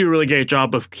I think you do a really great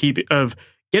job of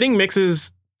getting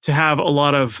mixes to have a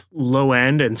lot of low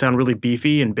end and sound really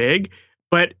beefy and big,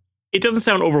 but it doesn't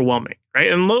sound overwhelming,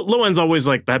 right? And low end's always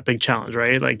like that big challenge,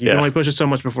 right? Like you can only push it so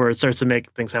much before it starts to make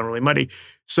things sound really muddy.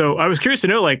 So I was curious to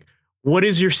know, like, what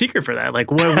is your secret for that? Like,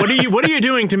 what are you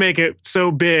doing to make it so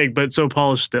big but so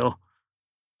polished still?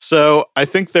 So I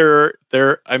think I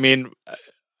mean,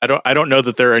 I don't know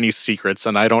that there are any secrets,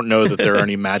 and I don't know that there are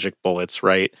any magic bullets,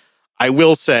 right? I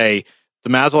will say the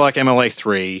Mazalak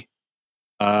MLA3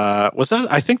 was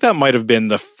that. I think that might have been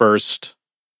the first.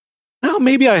 No,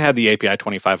 maybe I had the API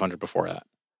 2500 before that.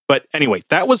 But anyway,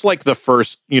 that was like the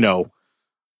first, oh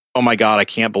my God, I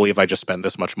can't believe I just spent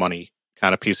this much money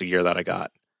kind of piece of gear that I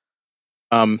got.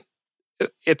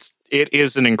 It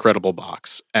is an incredible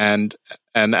box, and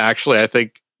actually, I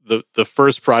think the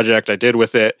first project I did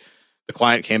with it, the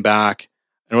client came back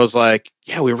and was like,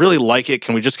 "Yeah, we really like it.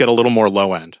 Can we just get a little more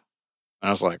low end?" And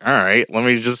I was like, "All right, let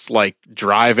me just like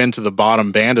drive into the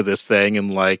bottom band of this thing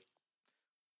and like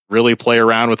really play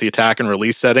around with the attack and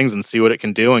release settings and see what it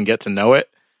can do and get to know it."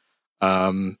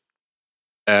 And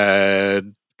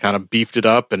kind of beefed it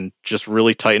up and just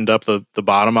really tightened up the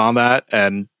bottom on that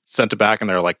and sent it back, and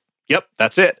they're like, "Yep,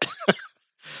 that's it."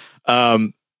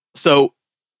 So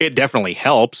it definitely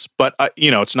helps, but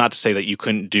it's not to say that you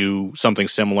couldn't do something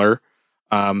similar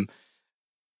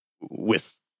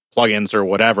with plugins or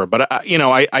whatever. But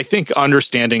I think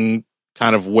understanding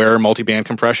kind of where multiband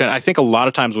compression, I think a lot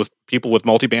of times with people with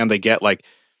multiband, they're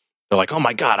like, "Oh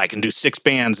my God, I can do 6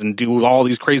 bands and do all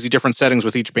these crazy different settings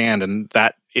with each band," and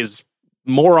that is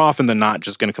more often than not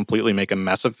just going to completely make a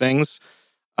mess of things.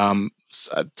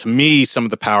 To me, some of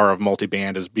the power of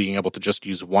multiband is being able to just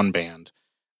use one band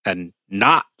and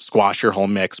not squash your whole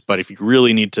mix. But if you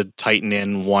really need to tighten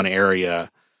in one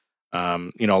area, a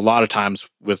lot of times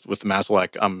with the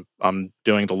Mazalek, I'm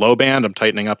doing the low band, I'm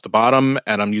tightening up the bottom,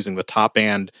 and I'm using the top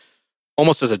band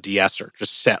almost as a de-esser,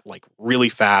 just set like really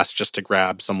fast just to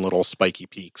grab some little spiky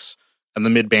peaks. And the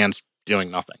mid band's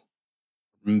doing nothing.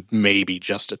 Maybe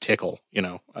just a tickle,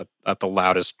 at the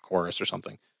loudest chorus or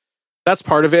something. That's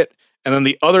part of it. And then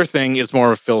the other thing is more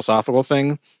of a philosophical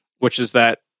thing, which is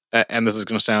that, and this is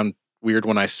going to sound weird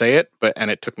when I say it,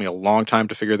 and it took me a long time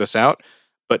to figure this out,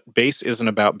 but bass isn't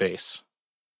about bass,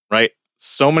 right?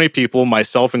 So many people,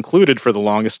 myself included for the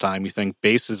longest time, you think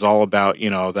bass is all about,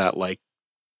 that like,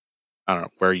 I don't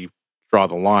know where you draw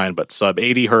the line, but sub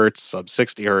 80 hertz, sub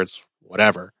 60 hertz,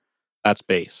 whatever, that's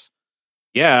bass.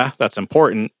 Yeah, that's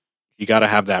important. You got to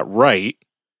have that right.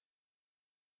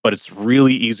 But it's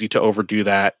really easy to overdo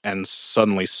that and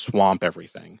suddenly swamp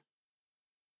everything.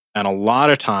 And a lot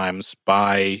of times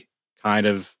by kind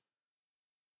of,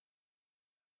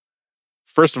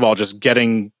 first of all, just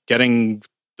getting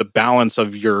the balance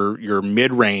of your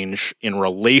mid-range in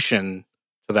relation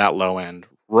to that low end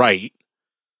right,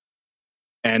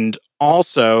 and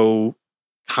also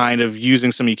kind of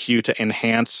using some EQ to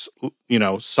enhance,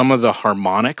 some of the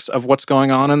harmonics of what's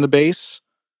going on in the bass.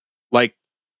 Like,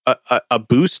 a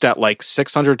boost at like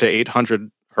 600 to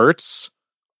 800 hertz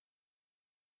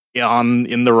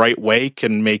in the right way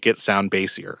can make it sound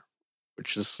bassier,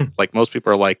 which is like most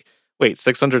people are like, wait,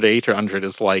 600 to 800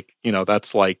 is like,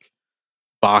 that's like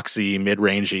boxy,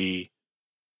 mid-rangey.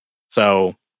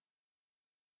 So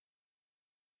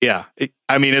yeah,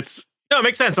 it's. No, it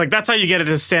makes sense. Like that's how you get it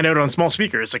to stand out on small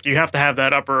speakers. Like you have to have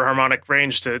that upper harmonic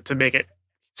range to make it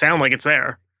sound like it's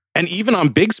there. And even on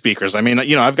big speakers,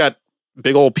 I've got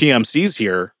big old PMCs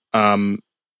here. And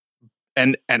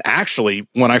actually,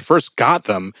 when I first got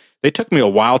them, they took me a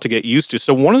while to get used to.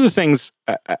 So one of the things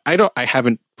I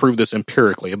haven't proved this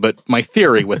empirically, but my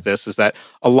theory with this is that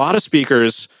a lot of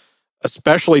speakers,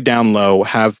 especially down low,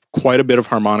 have quite a bit of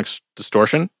harmonic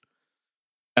distortion.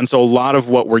 And so a lot of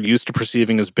what we're used to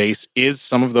perceiving as bass is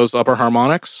some of those upper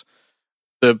harmonics.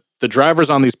 The drivers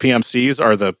on these PMCs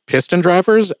are the piston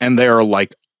drivers, and they are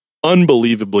like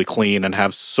unbelievably clean and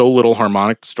have so little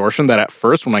harmonic distortion that at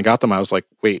first when I got them, I was like,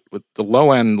 wait, with the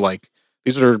low end, like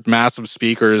these are massive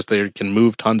speakers, they can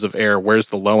move tons of air. Where's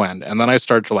the low end? And then I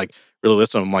started to like really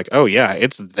listen. I'm like, oh yeah,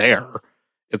 it's there.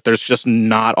 There's just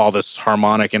not all this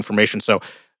harmonic information. So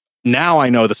now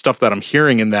I know the stuff that I'm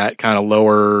hearing in that kind of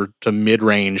lower to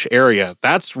mid-range area,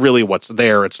 that's really what's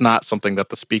there. It's not something that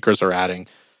the speakers are adding.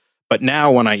 But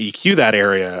now when I EQ that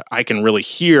area, I can really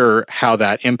hear how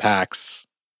that impacts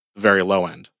the very low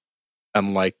end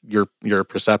and like your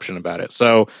perception about it.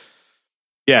 So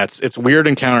yeah, it's weird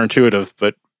and counterintuitive,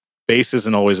 but bass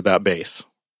isn't always about bass.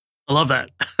 I love that.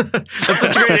 That's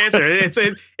such a great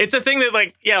answer. It's a thing that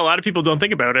like, yeah, a lot of people don't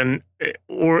think about.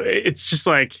 Or it's just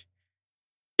like,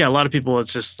 yeah, a lot of people,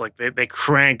 it's just like they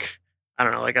crank, I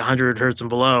don't know, like 100 hertz and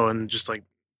below and just like,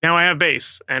 now I have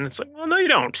bass. And it's like, well, no, you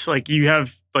don't. Like you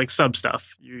have like sub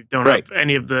stuff. You don't have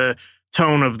any of the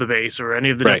tone of the bass or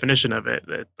any of the definition of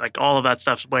it. Like all of that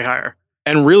stuff's way higher.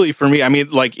 And really for me, I mean,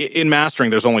 like in mastering,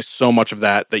 there's only so much of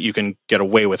that you can get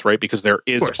away with, right? Because there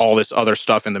is all this other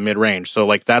stuff in the mid range. So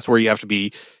like that's where you have to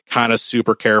be kind of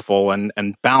super careful and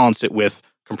balance it with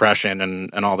compression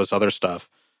and all this other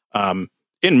stuff.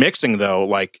 In mixing though,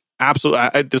 like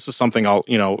absolutely, this is something I'll,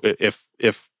 if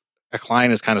a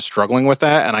client is kind of struggling with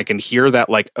that and I can hear that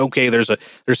like, okay, there's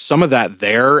some of that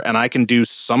there and I can do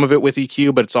some of it with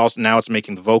EQ, but it's also now it's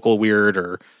making the vocal weird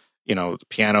or, the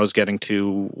piano's getting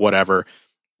to whatever,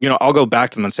 I'll go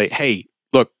back to them and say, hey,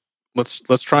 look, let's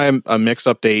try a mix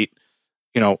update,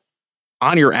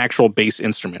 on your actual bass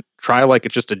instrument. Try like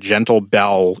it's just a gentle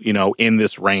bell, in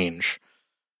this range.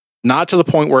 Not to the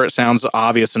point where it sounds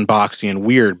obvious and boxy and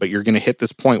weird, but you're going to hit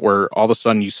this point where all of a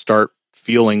sudden you start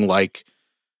feeling like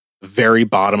the very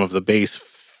bottom of the bass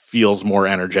feels more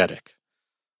energetic.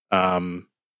 And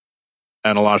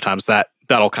a lot of times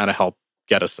that'll kind of help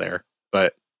get us there.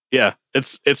 But yeah,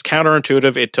 it's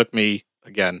counterintuitive. It took me,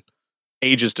 again,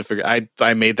 ages to figure.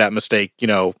 I made that mistake,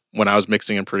 when I was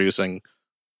mixing and producing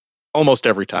almost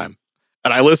every time.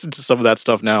 And I listen to some of that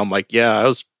stuff now. I'm like, yeah, I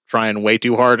was trying way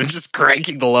too hard and just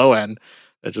cranking the low end.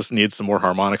 It just needs some more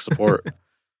harmonic support.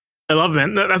 I love it,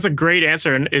 man. That's a great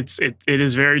answer. And it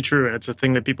is very true. And it's a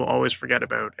thing that people always forget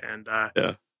about. And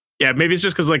yeah, maybe it's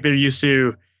just because like they're used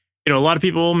to, a lot of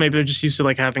people, maybe they're just used to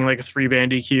like having like a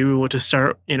 3-band EQ to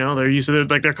start, they're used to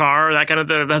their car, that kind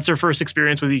of, that's their first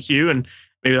experience with EQ. And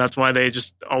maybe that's why they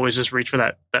just always just reach for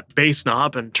that bass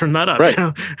knob and turn that up.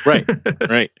 Right.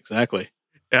 Right. Exactly.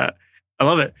 Yeah. I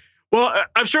love it. Well,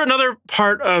 I'm sure another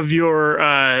part of your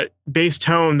bass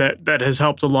tone that has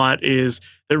helped a lot is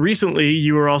that recently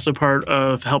you were also part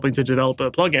of helping to develop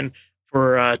a plugin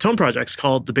for tone projects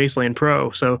called the Basslane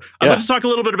Pro. So I'd love to talk a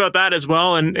little bit about that as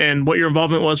well and what your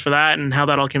involvement was for that and how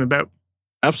that all came about.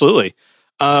 Absolutely.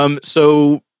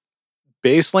 So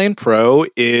Basslane Pro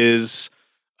is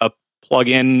a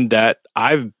plugin that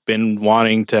I've been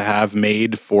wanting to have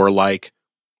made for like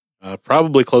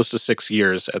probably close to 6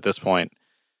 years at this point.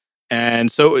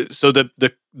 And so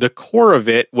the core of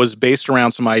it was based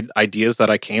around some ideas that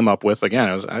I came up with. Again,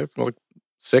 it was like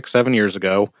 6-7 years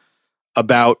ago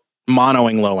about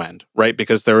monoing low end, right?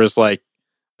 Because there was like,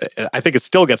 I think it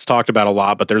still gets talked about a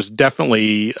lot, but there's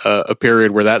definitely a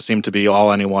period where that seemed to be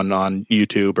all anyone on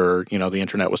YouTube or, the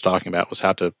internet was talking about was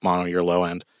how to mono your low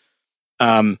end.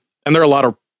 And there are a lot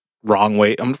of wrong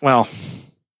way. Well,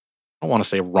 I don't want to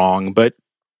say wrong, but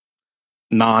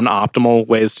non-optimal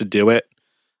ways to do it.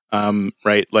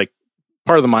 Right? Like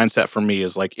part of the mindset for me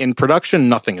is like in production,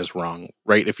 nothing is wrong,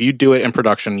 right? If you do it in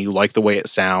production, you like the way it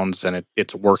sounds and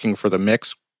it's working for the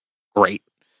mix, great.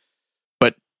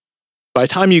 But by the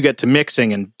time you get to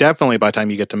mixing and definitely by the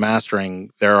time you get to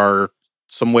mastering, there are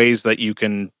some ways that you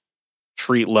can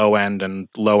treat low end and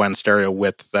low end stereo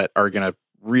width that are going to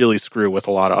really screw with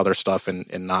a lot of other stuff in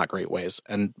not great ways.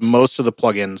 And most of the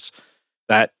plugins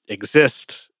that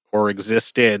exist or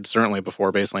existed, certainly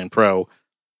before Basslane Pro,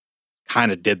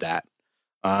 kind of did that.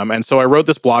 And so I wrote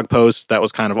this blog post that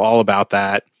was kind of all about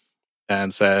that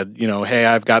and said, hey,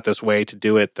 I've got this way to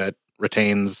do it that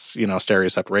retains, stereo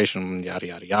separation, yada,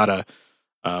 yada, yada.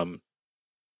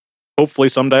 Hopefully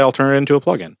someday I'll turn it into a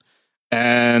plugin.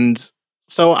 And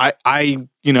so I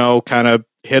kind of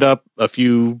hit up a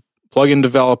few plugin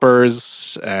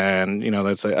developers and,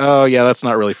 they'd say, oh yeah, that's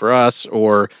not really for us.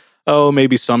 Or oh,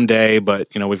 maybe someday, but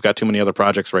we've got too many other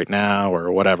projects right now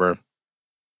or whatever.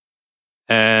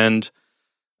 And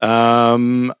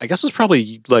I guess it was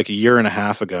probably like a year and a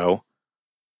half ago.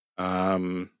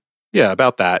 Yeah,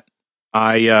 about that.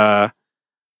 I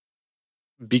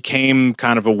became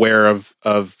kind of aware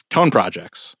of Tone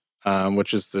Projects,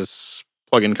 which is this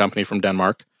plugin company from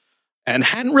Denmark, and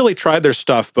hadn't really tried their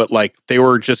stuff, but like they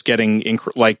were just getting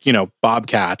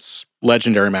Bobcat's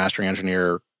legendary mastering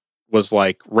engineer was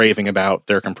like raving about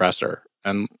their compressor.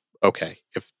 And okay,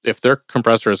 if their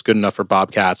compressor is good enough for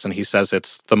Bobcats and he says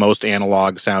it's the most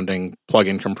analog sounding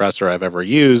plugin compressor I've ever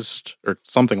used, or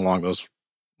something along those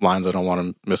lines, I don't want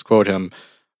to misquote him,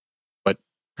 but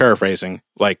paraphrasing,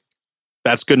 like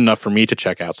that's good enough for me to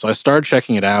check out. So I started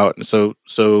checking it out. And so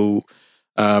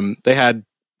they had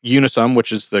Unisum,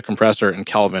 which is the compressor, and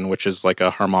Kelvin, which is like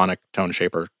a harmonic tone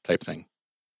shaper type thing.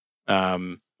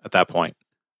 At that point,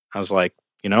 I was like,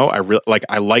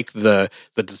 I like the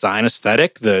design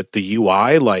aesthetic, the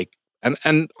UI, like,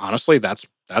 and honestly, that's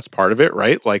part of it,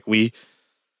 right? Like a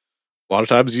lot of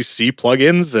times you see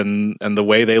plugins and the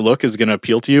way they look is going to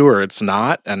appeal to you or it's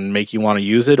not, and make you want to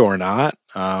use it or not.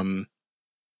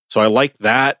 So I liked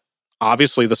that.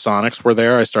 Obviously, the sonics were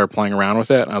there. I started playing around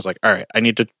with it, and I was like, all right, I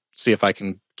need to see if I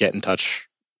can get in touch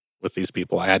with these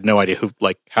people. I had no idea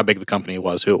how big the company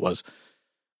was, who it was.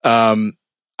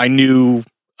 I knew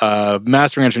a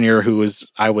mastering engineer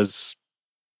I was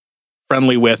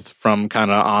friendly with from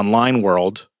kind of online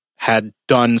world had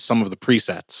done some of the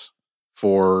presets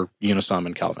for Unisum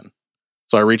and Kelvin.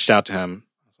 So I reached out to him.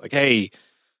 I was like, hey,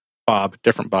 Bob,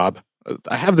 different Bob.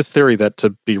 I have this theory that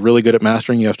to be really good at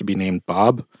mastering, you have to be named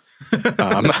Bob.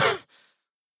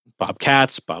 Bob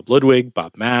Katz, Bob Ludwig,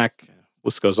 Bob Mack,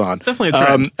 list goes on. Definitely a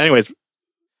trend. Anyways,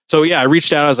 so yeah, I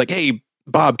reached out. I was like, hey,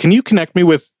 Bob, can you connect me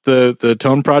with the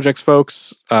Tone Projects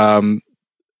folks? And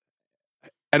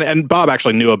Bob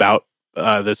actually knew about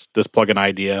this plugin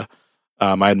idea.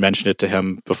 I had mentioned it to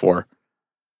him before.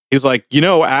 He's like,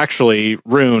 actually,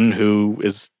 Rune, who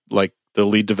is like the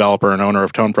lead developer and owner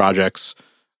of Tone Projects,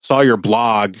 saw your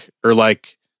blog, or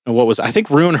like, I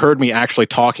think Rune heard me actually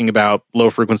talking about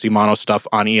low frequency mono stuff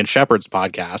on Ian Shepherd's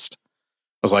podcast.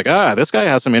 I was like, this guy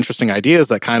has some interesting ideas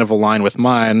that kind of align with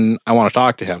mine. I want to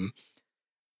talk to him.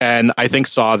 And I think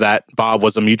saw that Bob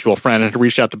was a mutual friend and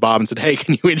reached out to Bob and said, hey,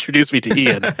 can you introduce me to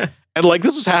Ian? And like,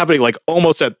 this was happening like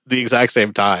almost at the exact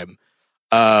same time.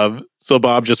 So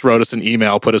Bob just wrote us an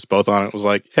email, put us both on it. It was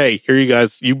like, hey, here you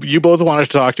guys, you both wanted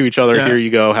to talk to each other. Yeah. Here you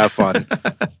go. Have fun.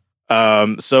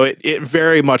 So it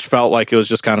very much felt like it was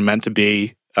just kind of meant to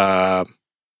be. Yeah,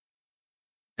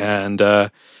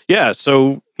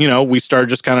 so, we started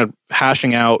just kind of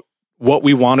hashing out what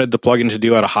we wanted the plugin to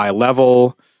do at a high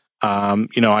level.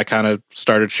 I kind of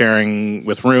started sharing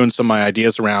with Rune some of my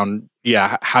ideas around,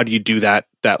 how do you do that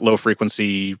low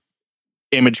frequency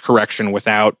image correction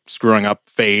without screwing up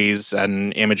phase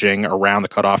and imaging around the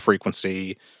cutoff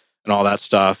frequency and all that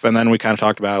stuff. And then we kind of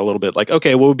talked about it a little bit, like,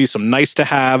 okay, what would be some nice to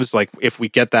haves? Like, if we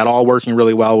get that all working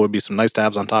really well, what would be some nice to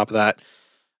haves on top of that?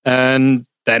 And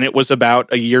then it was about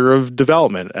a year of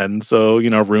development. And so,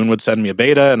 Rune would send me a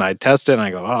beta and I'd test it and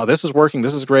I go, oh, this is working.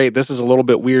 This is great. This is a little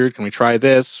bit weird. Can we try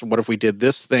this? What if we did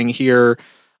this thing here?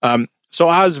 So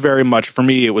I was very much, for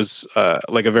me, it was I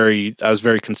was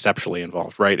very conceptually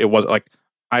involved, right? It was like,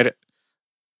 I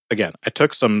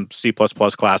took some C++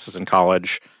 classes in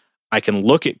college. I can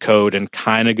look at code and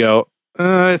kind of go,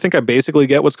 I think I basically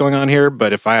get what's going on here,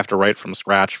 but if I have to write from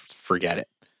scratch, forget it.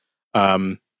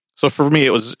 So for me, it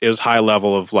was high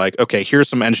level of like, okay, here's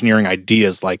some engineering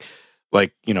ideas, like,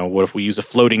 what if we use a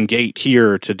floating gate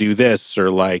here to do this, or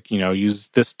like, use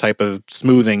this type of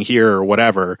smoothing here or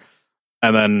whatever.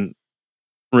 And then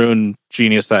Rune,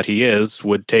 genius that he is,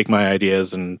 would take my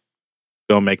ideas and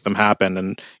go make them happen.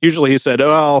 And usually he said,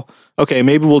 oh, okay,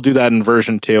 maybe we'll do that in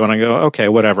version 2. And I go, okay,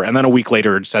 whatever. And then a week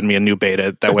later, he'd send me a new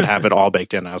beta that would have it all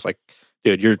baked in. I was like,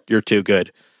 dude, you're too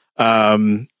good.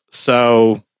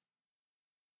 So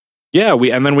yeah, we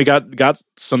got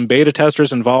some beta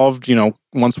testers involved,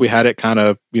 once we had it kind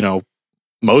of,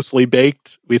 mostly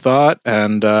baked, we thought.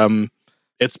 And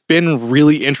it's been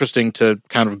really interesting to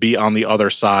kind of be on the other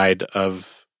side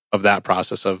of that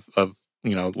process of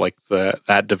like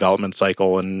that development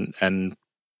cycle and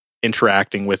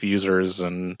interacting with users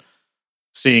and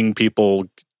seeing people,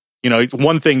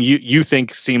 one thing you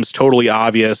think seems totally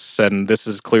obvious and this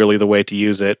is clearly the way to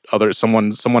use it.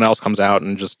 Someone else comes out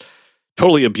and just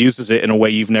totally abuses it in a way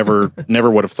you've never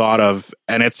would have thought of.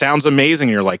 And it sounds amazing.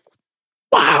 You're like,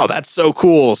 wow, that's so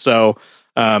cool. So,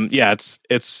 it's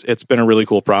been a really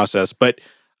cool process, but,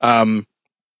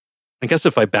 I guess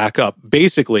if I back up,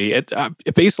 basically,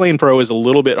 Bass Lane Pro is a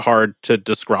little bit hard to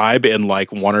describe in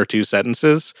like one or two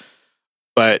sentences,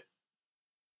 but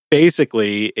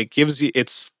basically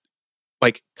it's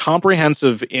like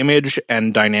comprehensive image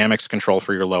and dynamics control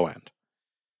for your low end.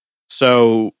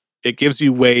 So it gives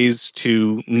you ways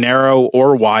to narrow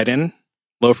or widen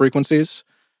low frequencies.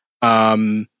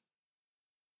 One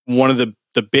of the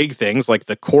big things, like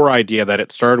the core idea that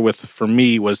it started with for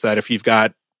me, was that if you've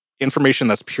got information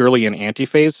that's purely in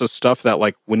antiphase, so stuff that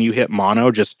like when you hit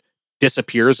mono just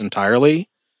disappears entirely,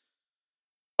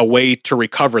 a way to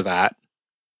recover that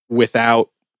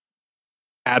without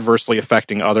adversely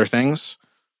affecting other things.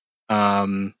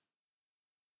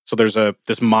 So there's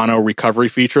this mono recovery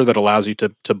feature that allows you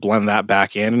to blend that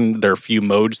back in. There are a few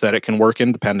modes that it can work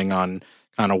in depending on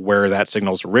kind of where that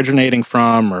signal is originating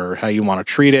from or how you want to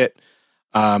treat it.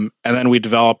 And then we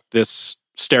developed this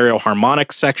stereo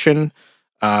harmonics section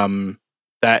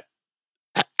that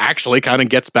actually kind of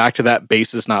gets back to that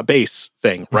bass is not bass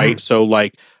thing, right? Mm-hmm. So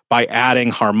like by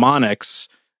adding harmonics,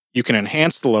 you can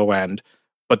enhance the low end.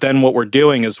 But then what we're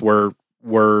doing is we're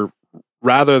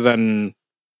rather than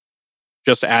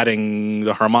just adding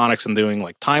the harmonics and doing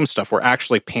like time stuff, we're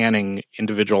actually panning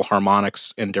individual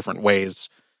harmonics in different ways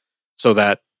so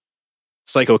that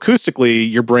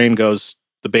psychoacoustically your brain goes,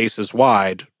 the bass is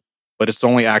wide, but it's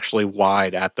only actually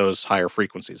wide at those higher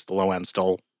frequencies. The low end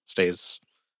still stays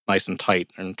nice and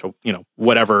tight and to,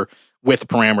 whatever width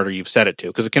parameter you've set it to,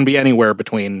 because it can be anywhere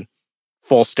between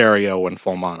full stereo and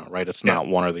full mono, right? It's not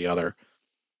one or the other.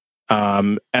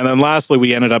 And then lastly,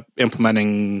 we ended up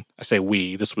implementing, I say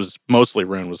we, this was mostly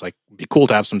Rune, was like, it'd be cool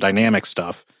to have some dynamic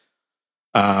stuff.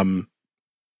 So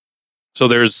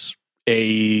there's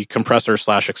a compressor /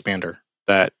 expander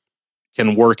that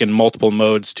can work in multiple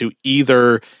modes to you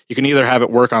can either have it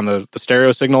work on the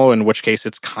stereo signal, in which case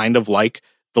it's kind of like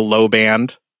the low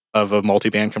band of a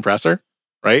multi-band compressor,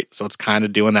 right? So it's kind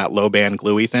of doing that low band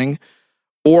gluey thing.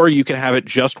 Or you can have it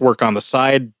just work on the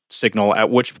side signal, at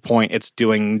which point it's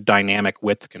doing dynamic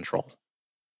width control,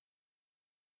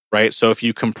 right? So if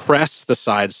you compress the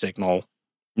side signal,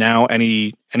 now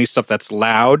any stuff that's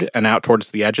loud and out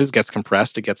towards the edges gets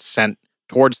compressed, it gets sent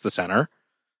towards the center,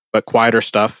 but quieter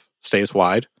stuff stays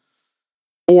wide.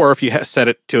 Or if you set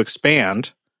it to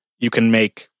expand, you can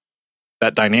make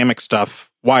that dynamic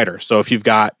stuff wider. So if you've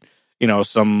got,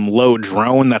 some low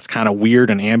drone that's kind of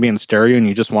weird and ambient stereo, and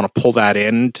you just want to pull that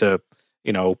in to,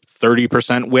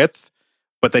 30% width,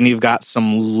 but then you've got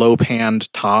some low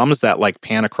panned toms that like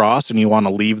pan across and you want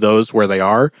to leave those where they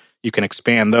are, you can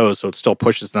expand those so it still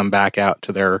pushes them back out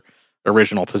to their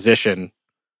original position.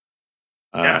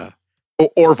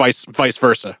 Or vice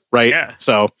versa, right? Yeah.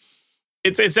 So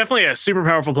it's definitely a super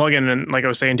powerful plugin, and like I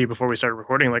was saying to you before we started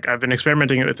recording, like I've been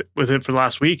experimenting with it for the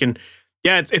last week, and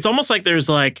yeah, it's almost like there's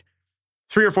like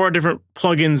 3 or 4 different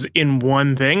plugins in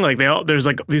one thing. Like there's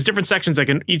like these different sections that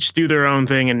can each do their own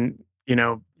thing, and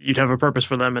you'd have a purpose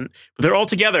for them, but they're all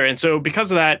together. And so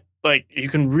because of that, like you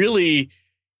can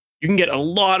get a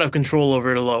lot of control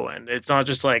over the low end. It's not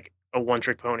just like a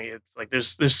one-trick pony. It's like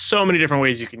there's so many different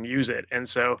ways you can use it, and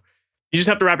so you just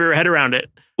have to wrap your head around it.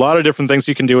 A lot of different things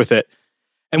you can do with it.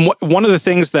 And one of the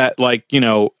things that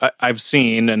I've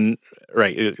seen, and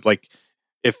right, like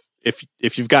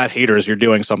if you've got haters, you're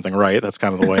doing something right. That's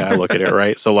kind of the way I look at it,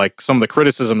 right? So like some of the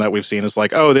criticism that we've seen is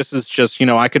like, oh, this is just,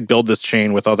 I could build this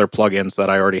chain with other plugins that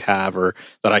I already have or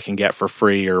that I can get for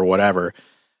free or whatever.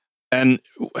 And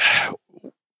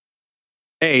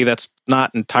that's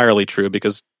not entirely true,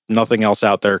 because nothing else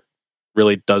out there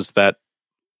really does that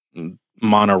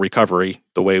mono recovery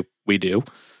the way we do.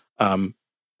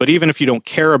 But even if you don't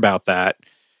care about that,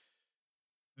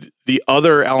 the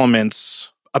other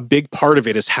elements, a big part of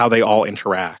it is how they all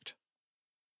interact,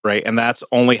 right? And that's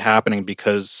only happening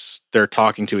because they're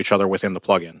talking to each other within the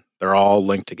plugin. They're all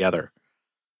linked together.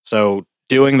 So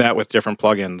doing that with different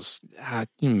plugins,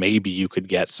 maybe you could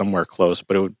get somewhere close,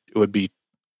 but it would be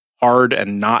hard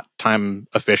and not time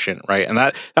efficient, right? And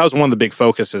that was one of the big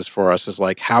focuses for us, is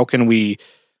like, how can we,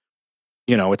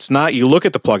 it's not, you look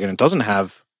at the plugin,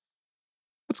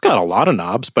 it's got a lot of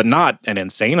knobs, but not an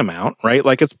insane amount, right?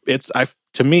 Like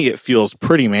to me, it feels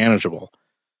pretty manageable.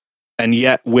 And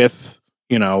yet with,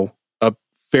 a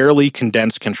fairly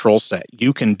condensed control set,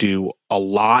 you can do a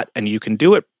lot, and you can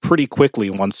do it pretty quickly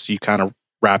once you kind of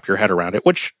wrap your head around it,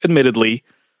 which admittedly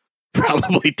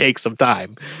probably takes some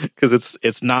time, because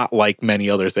it's not like many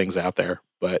other things out there.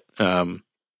 But yeah.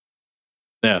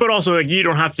 But also, like, you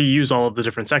don't have to use all of the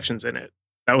different sections in it.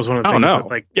 That was one of the things. No.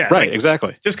 Right,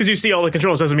 exactly. Just because you see all the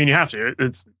controls doesn't mean you have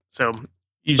to. So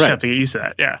you just have to get used to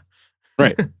that. Yeah.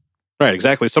 Right. Right,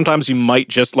 exactly. Sometimes you might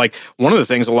just, like, one of the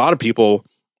things a lot of people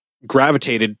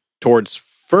gravitated towards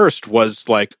first was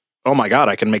like, oh my God,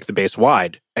 I can make the bass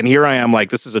wide. And here I am like,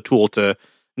 this is a tool to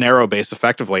narrow bass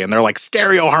effectively. And they're like,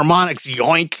 stereo harmonics,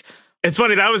 yoink. It's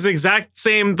funny. That was the exact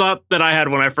same thought that I had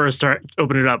when I first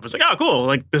opened it up. It was like, oh, cool.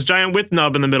 Like this giant width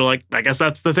knob in the middle. Like, I guess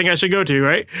that's the thing I should go to,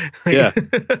 right? Yeah.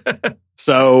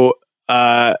 So,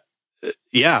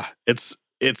 yeah, it's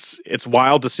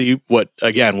wild to see what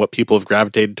people have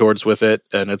gravitated towards with it.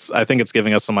 And I think it's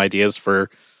giving us some ideas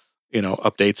for,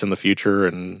 updates in the future.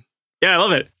 And yeah, I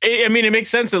love it. I mean, it makes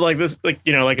sense that like this, like,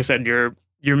 like I said, your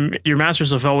masters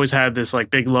have always had this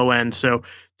like big low end. So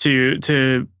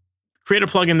to create a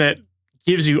plugin that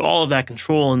gives you all of that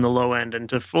control in the low end and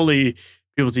to fully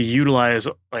be able to utilize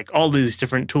like all these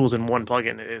different tools in one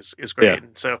plugin is great. Yeah.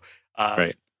 And so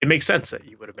right. It makes sense that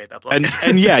you would have made that plugin.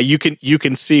 And yeah, you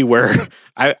can see where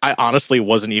I honestly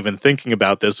wasn't even thinking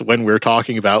about this when we were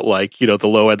talking about like, the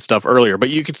low end stuff earlier,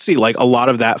 but you could see like a lot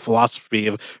of that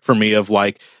philosophy for me of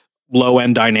like low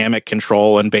end dynamic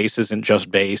control and bass isn't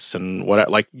just bass and what,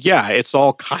 like, yeah, it's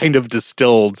all kind of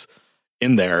distilled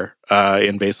in there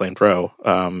in Basslane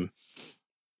Pro.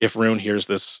 If Rune hears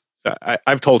this,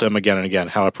 I've told him again and again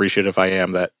how appreciative I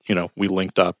am that, we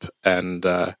linked up, and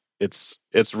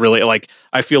it's really like,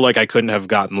 I feel like I couldn't have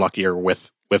gotten luckier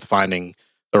with finding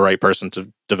the right person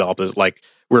to develop this. Like,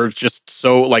 we're just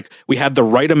so like, we had the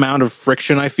right amount of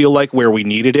friction, I feel like, where we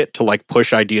needed it to like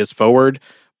push ideas forward,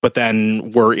 but then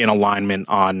we're in alignment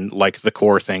on like the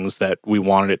core things that we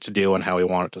wanted it to do and how we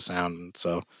want it to sound.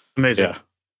 So amazing. Yeah.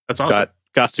 That's awesome.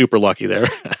 Got super lucky there.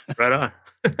 Right on.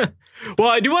 Well,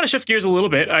 I do want to shift gears a little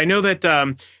bit. I know that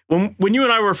when you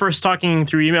and I were first talking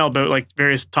through email about like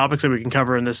various topics that we can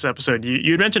cover in this episode,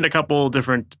 you had mentioned a couple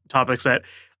different topics that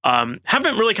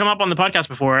haven't really come up on the podcast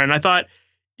before. And I thought,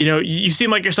 you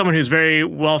seem like you're someone who's very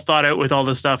well thought out with all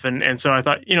this stuff. And so I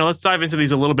thought, let's dive into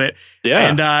these a little bit.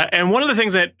 Yeah. And one of the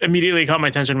things that immediately caught my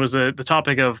attention was the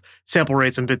topic of sample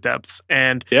rates and bit depths.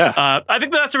 And yeah, I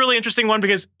think that's a really interesting one,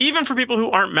 because even for people who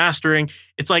aren't mastering,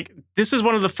 it's like, this is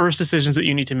one of the first decisions that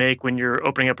you need to make when you're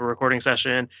opening up a recording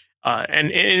session. And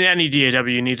in any DAW,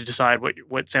 you need to decide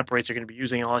what sample rates you're going to be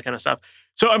using and all that kind of stuff.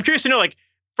 So I'm curious to know, like,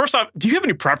 first off, do you have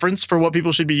any preference for what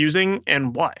people should be using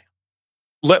and why?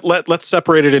 Let's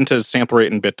separate it into sample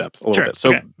rate and bit depth a little bit. So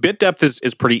okay. Bit depth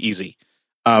is pretty easy.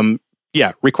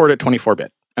 Record at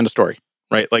 24-bit. End of story.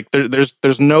 Right? Like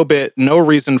there's no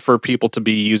reason for people to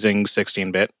be using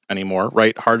 16-bit anymore.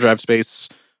 Right? Hard drive space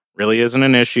really isn't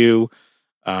an issue.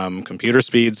 Computer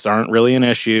speeds aren't really an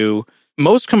issue.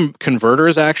 Most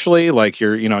converters actually, like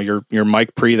your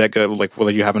mic pre that go, like whether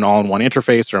you have an all-in-one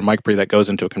interface or a mic pre that goes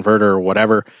into a converter or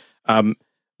whatever.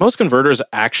 Most converters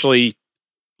actually,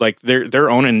 like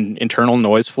their own internal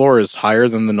noise floor is higher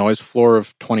than the noise floor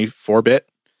of 24-bit.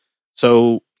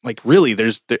 So like really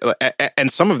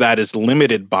and some of that is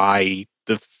limited by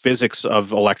the physics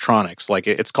of electronics. Like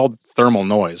it's called thermal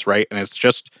noise, right? And it's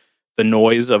just the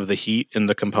noise of the heat in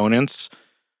the components.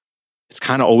 It's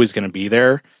kind of always going to be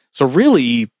there. So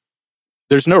really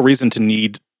there's no reason to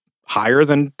need higher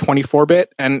than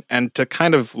 24-bit. And to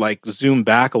kind of like zoom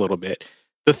back a little bit,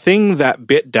 the thing that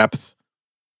bit depth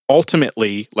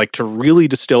ultimately, like to really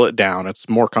distill it down, it's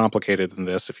more complicated than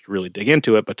this if you really dig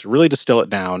into it, but to really distill it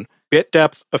down, bit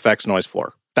depth affects noise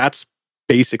floor. That's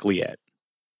basically it,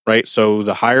 right? So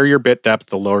the higher your bit depth,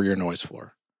 the lower your noise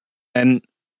floor. And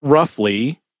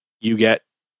roughly, you get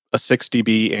a 6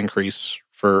 dB increase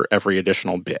for every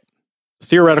additional bit. The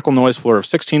theoretical noise floor of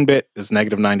 16-bit is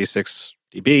negative 96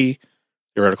 dB.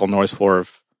 Theoretical noise floor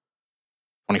of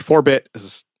 24-bit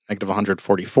is negative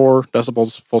 144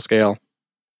 decibels, full scale.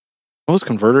 Most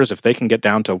converters, if they can get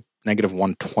down to negative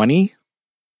 120,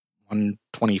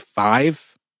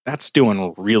 125, that's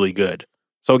doing really good.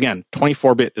 So again,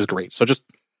 24-bit is great. So just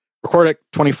record at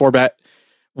 24-bit.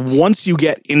 Once you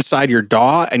get inside your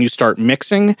DAW and you start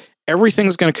mixing,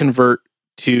 everything's going to convert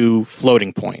to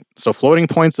floating point. So floating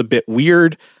point's a bit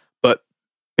weird, but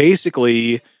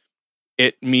basically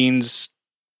it means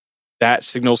that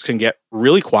signals can get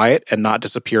really quiet and not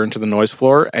disappear into the noise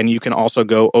floor. And you can also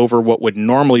go over what would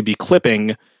normally be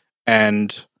clipping,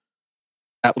 and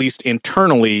at least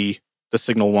internally, the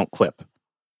signal won't clip.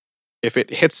 If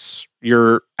it hits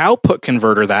your output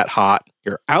converter that hot,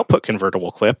 your output converter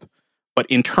will clip, but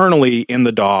internally in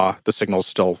the DAW, the signal's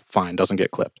still fine, doesn't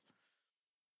get clipped.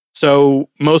 So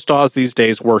most DAWs these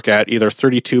days work at either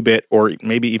 32-bit or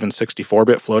maybe even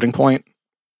 64-bit floating point,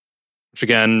 which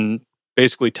again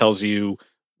basically tells you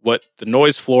what the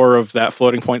noise floor of that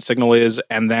floating point signal is,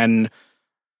 and then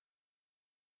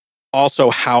also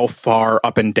how far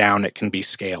up and down it can be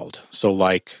scaled. So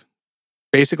like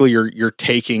basically you're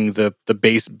taking the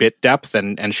base bit depth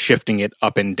and shifting it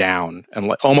up and down,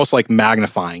 and almost like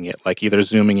magnifying it, like either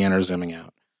zooming in or zooming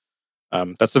out.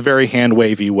 That's a very hand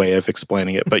wavy way of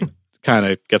explaining it, but kind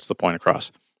of gets the point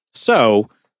across. So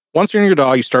once you're in your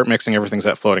DAW, you start mixing, everything's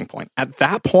at floating point. At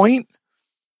that point,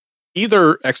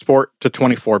 either export to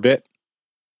 24-bit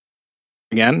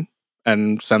again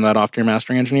and send that off to your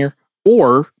mastering engineer,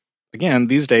 or again,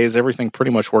 these days, everything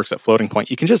pretty much works at floating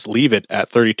point. You can just leave it at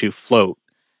 32 float.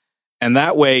 And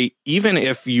that way, even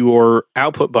if your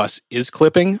output bus is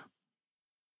clipping,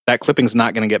 that clipping's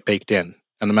not going to get baked in.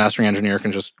 And the mastering engineer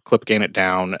can just clip gain it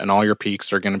down, and all your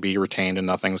peaks are going to be retained and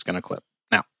nothing's going to clip.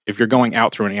 Now, if you're going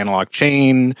out through an analog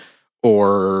chain,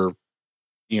 or,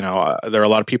 there are a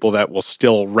lot of people that will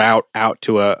still route out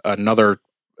to another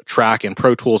track in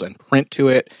Pro Tools and print to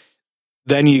it,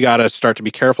 then you got to start to be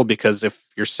careful, because if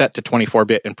you're set to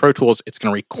 24-bit in Pro Tools, it's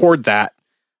going to record that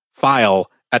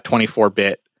file at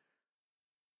 24-bit.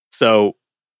 So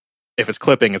if it's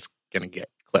clipping, it's going to get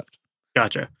clipped.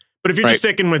 Gotcha. But if you're just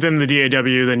sticking within the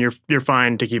DAW, then you're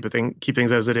fine to keep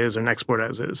things as it is and export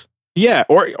as is. Yeah,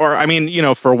 or I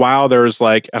mean, for a while there was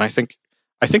and I think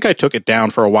I took it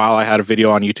down for a while. I had a video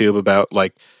on YouTube about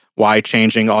why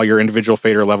changing all your individual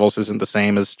fader levels isn't the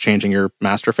same as changing your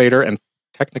master fader, and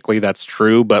technically that's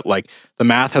true, but the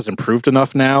math has improved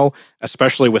enough now,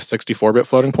 especially with 64-bit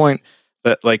floating point,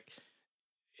 that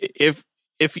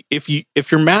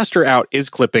if your master out is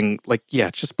clipping,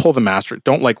 just pull the master.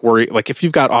 Don't worry. If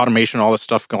you've got automation, all this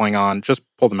stuff going on, just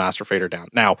pull the master fader down.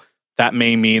 Now, that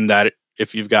may mean that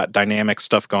if you've got dynamic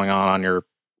stuff going on your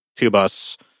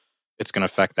 2-bus, it's going to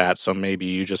affect that. So maybe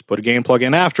you just put a gain plug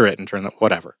in after it and turn that,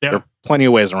 whatever. Yeah. There are plenty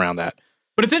of ways around that.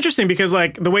 But it's interesting because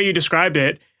the way you described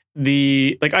it,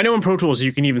 I know in Pro Tools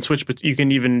you can even switch, but you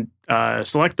can even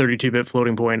select 32-bit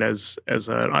floating point as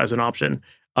an option.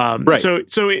 Right. So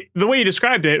the way you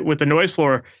described it with the noise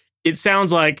floor, it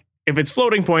sounds like if it's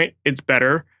floating point, it's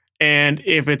better, and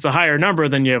if it's a higher number,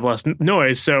 then you have less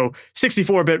noise. So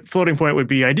 64-bit floating point would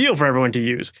be ideal for everyone to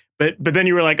use. But then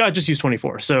you were like, just use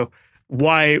 24. So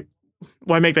why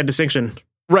make that distinction?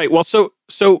 Right. Well, so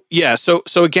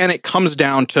again, it comes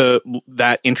down to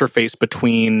that interface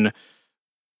between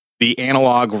the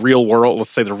analog real world, let's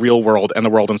say the real world, and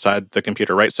the world inside the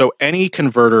computer, right? So any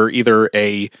converter, either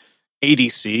a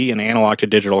ADC, an analog to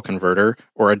digital converter,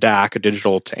 or a DAC, a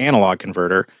digital to analog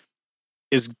converter,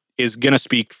 is going to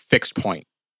speak fixed point,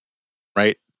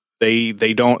 right? They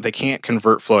can't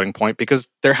convert floating point because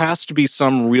there has to be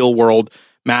some real world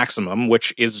maximum,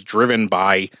 which is driven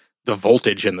by the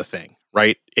voltage in the thing,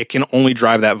 right? It can only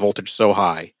drive that voltage so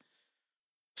high.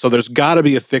 So there's got to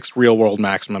be a fixed real world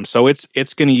maximum. So it's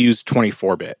going to use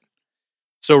 24-bit.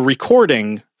 So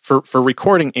recording for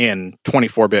recording in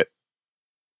 24-bit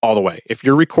all the way. If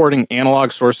you're recording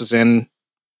analog sources in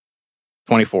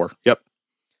 24, yep.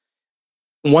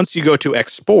 Once you go to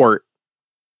export,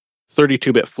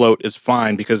 32-bit float is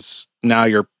fine because now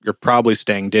you're probably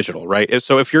staying digital, right?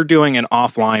 So if you're doing an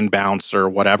offline bounce or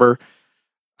whatever,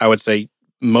 I would say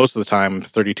most of the time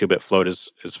 32-bit float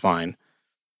is fine.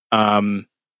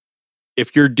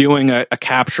 If you're doing a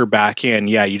capture back in,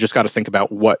 you just got to think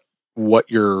about what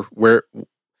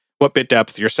bit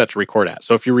depth you're set to record at.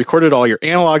 So if you recorded all your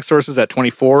analog sources at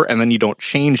 24 and then you don't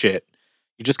change it,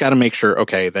 you just got to make sure,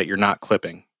 that you're not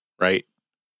clipping, right?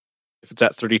 If it's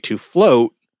at 32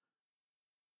 float,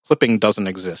 clipping doesn't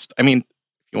exist. I mean, if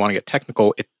you want to get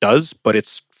technical, it does, but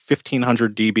it's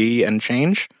 1500 dB and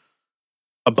change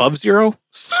above zero.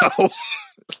 So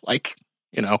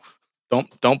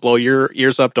don't blow your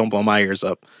ears up. Don't blow my ears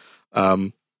up.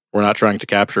 We're not trying to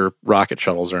capture rocket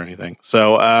shuttles or anything.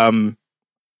 So,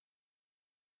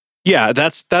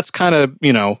 that's kind of,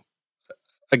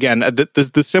 again,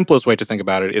 the simplest way to think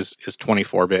about it is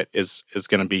 24-bit is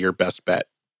going to be your best bet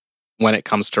when it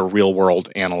comes to real world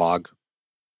analog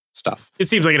stuff. It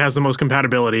seems like it has the most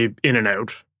compatibility in and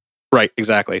out. Right,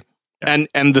 exactly. Yeah.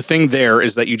 And the thing there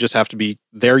is that you just have to be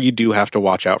there. You do have to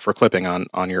watch out for clipping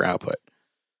on your output.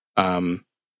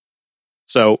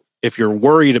 So if you're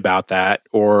worried about that,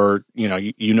 or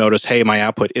you notice, hey, my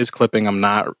output is clipping, I'm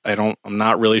not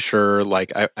really sure.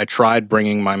 I tried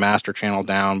bringing my master channel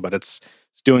down, but it's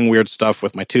doing weird stuff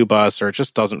with my 2-bus, or it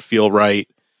just doesn't feel right.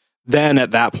 Then at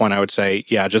that point, I would say,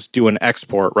 just do an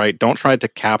export, right? Don't try to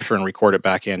capture and record it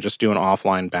back in. Just do an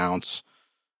offline bounce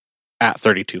at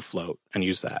 32 float and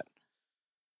use that.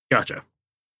 Gotcha.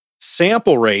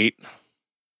 Sample rate,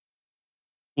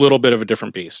 little bit of a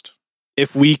different beast.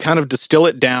 If we kind of distill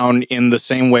it down in the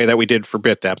same way that we did for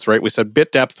bit depth, right? We said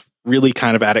bit depth really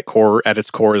kind of at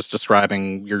its core is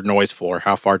describing your noise floor,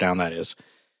 how far down that is.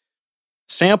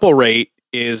 Sample rate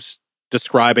is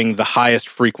describing the highest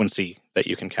frequency that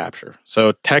you can capture.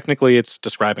 So technically it's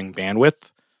describing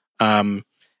bandwidth. And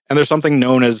there's something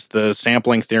known as the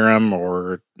sampling theorem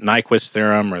or Nyquist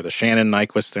theorem or the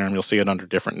Shannon-Nyquist theorem. You'll see it under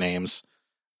different names,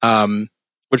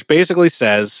 which basically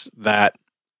says that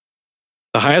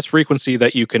the highest frequency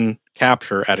that you can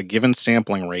capture at a given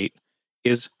sampling rate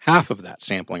is half of that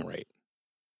sampling rate.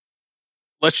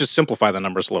 Let's just simplify the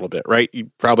numbers a little bit, right?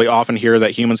 You probably often hear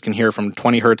that humans can hear from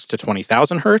 20 hertz to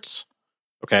 20,000 hertz.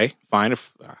 Okay, fine.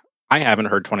 If I haven't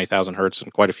heard 20,000 hertz in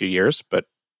quite a few years, but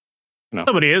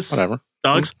somebody is. Whatever.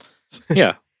 Dogs.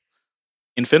 Yeah.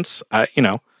 Infants,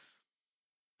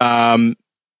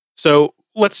 So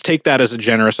let's take that as a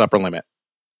generous upper limit.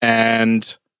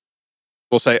 And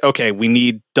we'll say, okay, we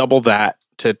need double that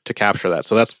to capture that.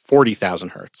 So that's 40,000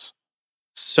 hertz.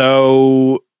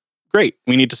 So great.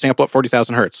 We need to sample at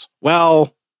 40,000 hertz.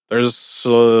 Well, there's a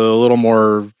little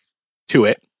more to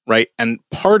it, right? And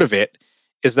part of it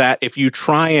is that if you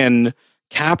try and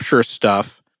capture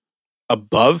stuff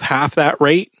above half that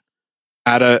rate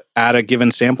at a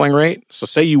given sampling rate, so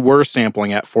say you were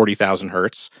sampling at 40,000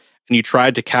 hertz and you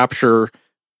tried to capture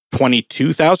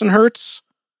 22,000 hertz,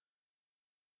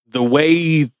 the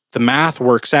way the math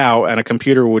works out and a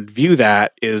computer would view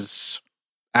that is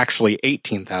actually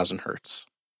 18,000 hertz.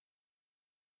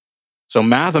 So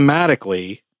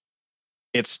mathematically,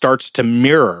 it starts to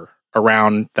mirror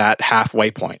around that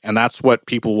halfway point. And that's what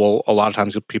a lot of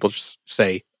times people just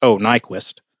say, oh,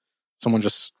 Nyquist. Someone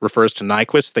just refers to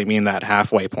Nyquist, they mean that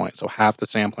halfway point. So half the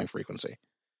sampling frequency.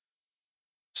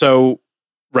 So,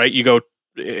 right, you go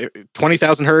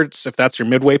 20,000 hertz. If that's your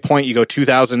midway point, you go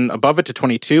 2,000 above it to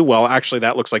 22. Well, actually,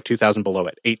 that looks like 2,000 below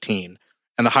it, 18.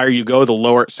 And the higher you go, the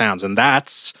lower it sounds. And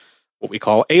that's what we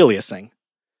call aliasing.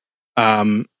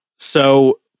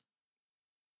 So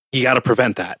you got to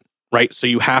prevent that, right? So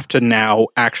you have to now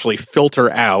actually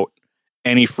filter out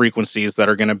any frequencies that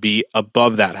are going to be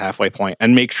above that halfway point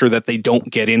and make sure that they don't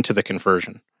get into the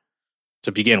conversion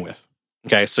to begin with.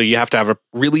 Okay, so you have to have a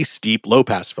really steep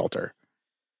low-pass filter.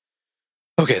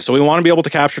 Okay, so we want to be able to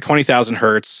capture 20,000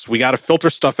 hertz. We got to filter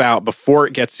stuff out before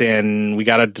it gets in. We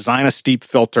got to design a steep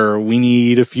filter. We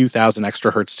need a few thousand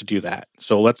extra hertz to do that.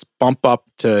 So let's bump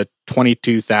up to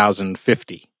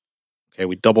 22,050. Okay,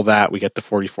 we double that, we get to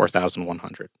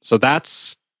 44,100. So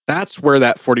that's where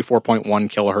that 44.1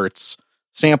 kilohertz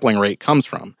sampling rate comes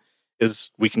from,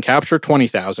 is we can capture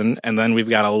 20,000 and then we've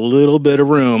got a little bit of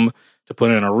room to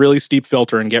put in a really steep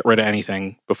filter and get rid of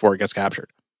anything before it gets captured.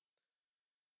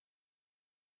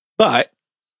 But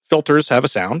filters have a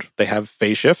sound, they have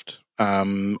phase shift,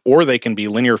 or they can be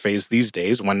linear phase these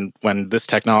days. When this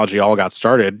technology all got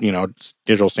started,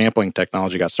 digital sampling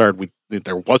technology got started,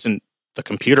 there wasn't the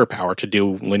computer power to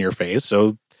do linear phase.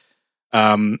 So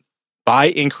by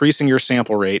increasing your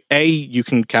sample rate, A, you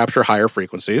can capture higher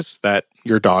frequencies that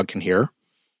your dog can hear.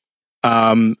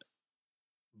 But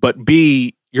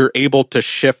B, you're able to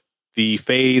shift the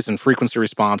phase and frequency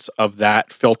response of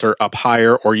that filter up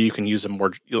higher, or you can use a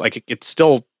more, like it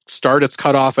still start its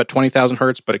cutoff at 20,000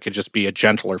 hertz, but it could just be a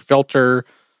gentler filter,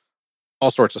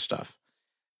 all sorts of stuff.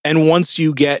 And once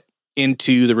you get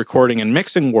into the recording and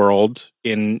mixing world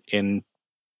in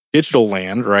digital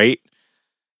land, right?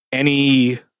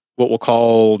 Any what we'll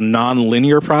call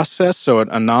nonlinear process. So a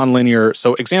nonlinear,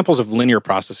 so examples of linear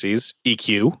processes,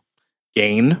 EQ,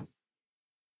 gain.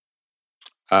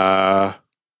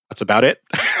 That's about it.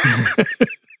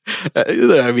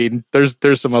 I mean,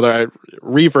 there's some other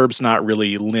reverb's not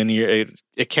really linear.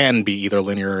 It can be either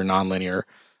linear or nonlinear.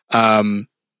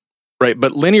 Right.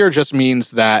 But linear just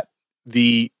means that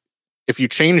if you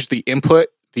change the input,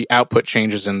 the output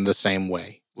changes in the same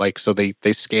way. Like, so they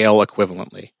scale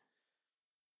equivalently.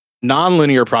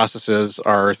 Nonlinear processes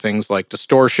are things like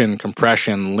distortion,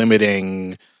 compression,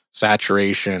 limiting,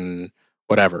 saturation,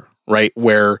 whatever, right?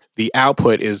 Where the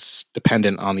output is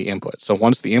dependent on the input. So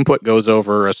once the input goes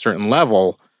over a certain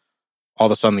level, all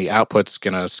of a sudden the output's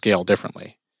going to scale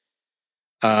differently.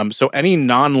 So any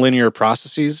nonlinear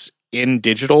processes in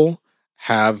digital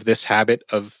have this habit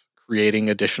of creating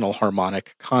additional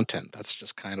harmonic content. That's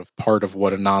just kind of part of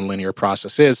what a nonlinear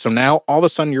process is. So now all of a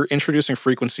sudden you're introducing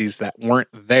frequencies that weren't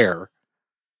there.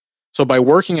 So by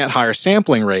working at higher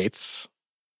sampling rates,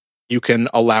 you can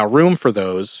allow room for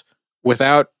those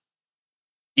without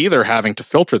either having to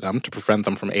filter them to prevent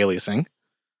them from aliasing,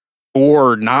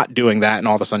 or not doing that and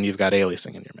all of a sudden you've got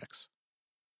aliasing in your mix.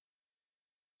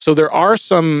 So there are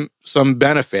some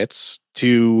benefits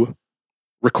to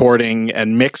recording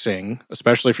and mixing,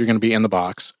 especially if you're going to be in the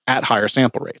box, at higher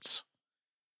sample rates.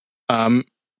 There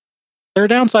are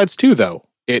downsides too, though.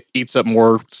 It eats up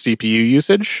more CPU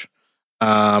usage.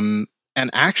 And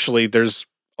actually, there's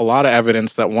a lot of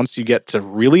evidence that once you get to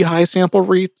really high sample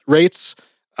rates,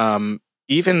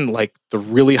 even like the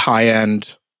really high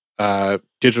end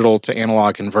digital to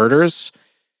analog converters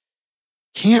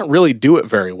can't really do it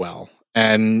very well.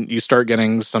 And you start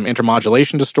getting some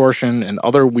intermodulation distortion and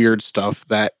other weird stuff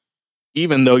that,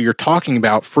 even though you're talking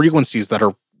about frequencies that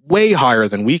are way higher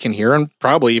than we can hear and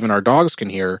probably even our dogs can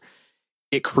hear,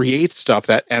 it creates stuff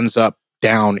that ends up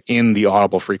down in the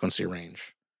audible frequency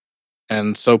range.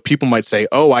 And so people might say,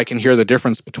 oh, I can hear the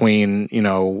difference between,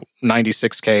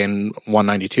 96K and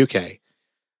 192K.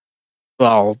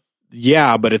 Well,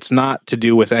 yeah, but it's not to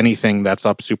do with anything that's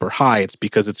up super high. It's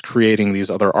because it's creating these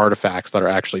other artifacts that are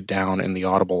actually down in the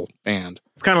audible band.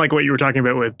 It's kind of like what you were talking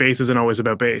about with bass isn't always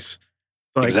about bass.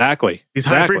 Like, exactly. These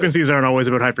high frequencies aren't always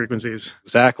about high frequencies.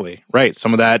 Exactly. Right.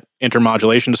 Some of that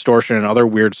intermodulation distortion and other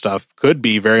weird stuff could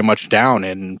be very much down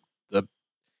in the,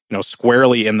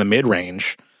 squarely in the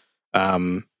mid-range.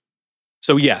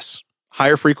 So yes,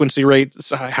 higher frequency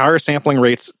rates, higher sampling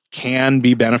rates can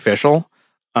be beneficial.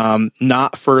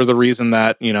 Not for the reason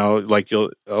that, like a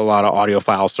lot of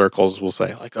audiophile circles will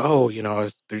say, like, oh,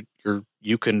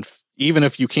 you can, even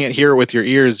if you can't hear it with your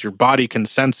ears, your body can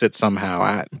sense it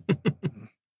somehow.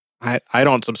 I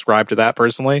don't subscribe to that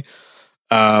personally.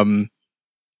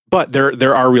 But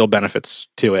there are real benefits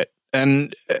to it.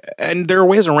 And there are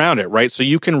ways around it, right? So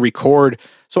you can record.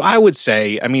 So I would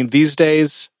say, these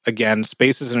days, again,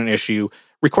 space isn't an issue.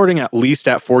 Recording at least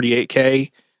at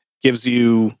 48K gives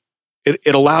you,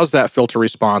 it allows that filter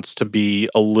response to be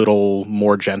a little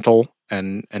more gentle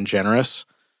and generous.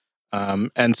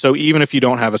 And so even if you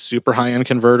don't have a super high-end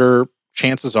converter,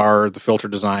 chances are the filter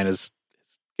design is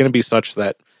going to be such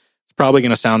that it's probably going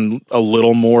to sound a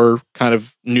little more kind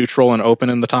of neutral and open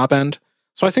in the top end.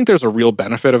 So I think there's a real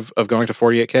benefit of going to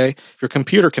 48K. If your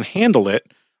computer can handle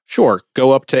it, sure,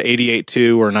 go up to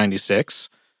 88.2 or 96.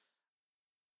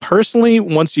 Personally,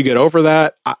 once you get over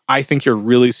that, I think you're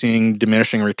really seeing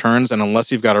diminishing returns. And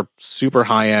unless you've got a super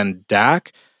high-end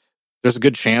DAC, there's a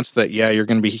good chance that, you're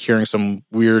going to be hearing some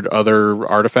weird other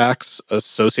artifacts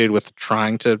associated with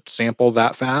trying to sample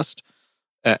that fast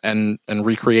and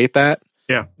recreate that.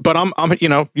 Yeah. But I'm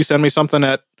you send me something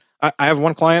I have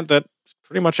one client that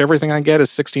pretty much everything I get is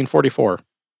 1644.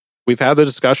 We've had the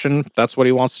discussion. That's what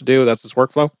he wants to do. That's his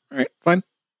workflow. All right, fine.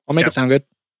 I'll make it sound good.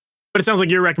 But it sounds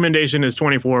like your recommendation is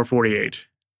 24 or 48.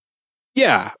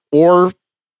 Yeah, or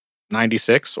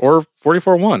 96 or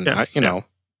 44.1. Yeah.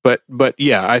 But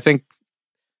yeah, I think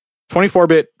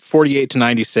 24-bit 48 to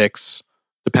 96,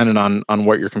 depending on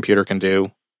what your computer can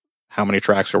do, how many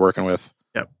tracks you're working with.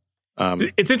 Yep.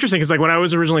 It's interesting because like when I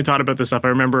was originally taught about this stuff, I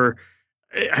remember,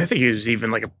 I think it was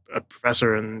even like a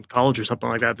professor in college or something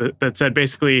like that said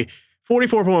basically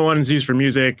 44.1 is used for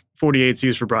music, 48 is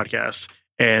used for broadcast.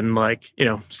 And like,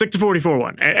 stick to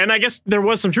 44.1. And I guess there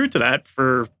was some truth to that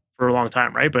for a long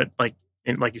time, right? But like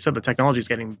you said, the technology is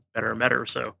getting better and better.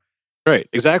 So right,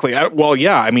 exactly.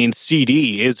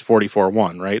 CD is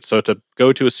 44.1, right? So to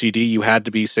go to a CD, you had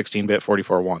to be 16-bit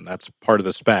 44.1. That's part of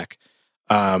the spec.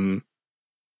 And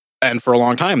for a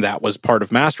long time, that was part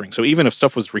of mastering. So even if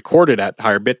stuff was recorded at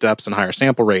higher bit depths and higher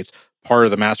sample rates, part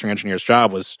of the mastering engineer's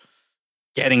job was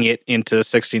getting it into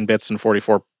 16 bits and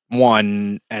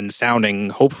 44.1 and sounding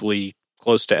hopefully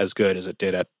close to as good as it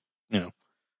did at, the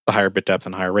higher bit depth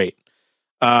and higher rate.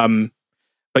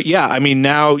 But yeah,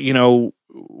 now,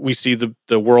 we see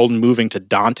the world moving to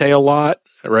Dante a lot,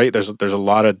 right? There's a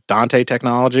lot of Dante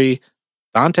technology.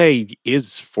 Dante is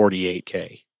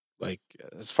 48K. Like,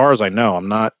 as far as I know, I'm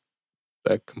not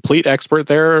a complete expert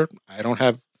there. I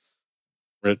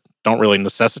don't really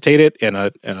necessitate it in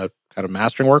a kind of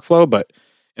mastering workflow, but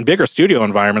in bigger studio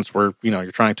environments where,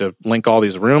 you're trying to link all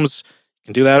these rooms, you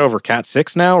can do that over Cat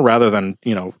 6 now rather than,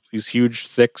 these huge,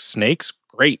 thick snakes.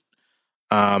 Great.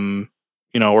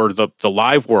 Or the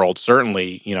live world,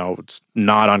 certainly, it's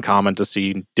not uncommon to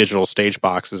see digital stage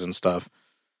boxes and stuff.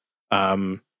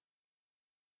 And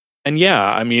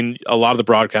yeah, a lot of the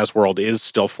broadcast world is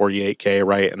still 48K,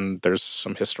 right? And there's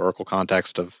some historical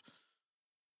context of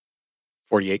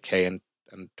 48K and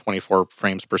 24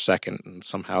 frames per second, and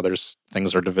somehow there's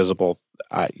things are divisible.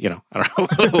 I don't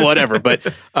know, whatever.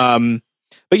 But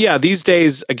yeah, these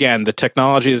days, again, the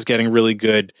technology is getting really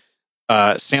good.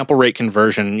 Sample rate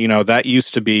conversion, that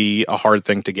used to be a hard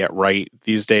thing to get right.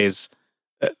 These days,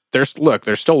 there's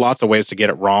still lots of ways to get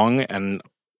it wrong and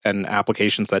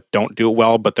applications that don't do it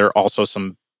well, but there are also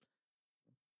some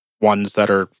ones that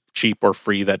are cheap or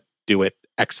free that do it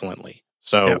excellently.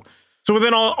 So. Yeah. So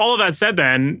within all of that said,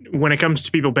 then, when it comes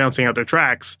to people bouncing out their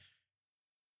tracks,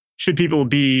 should people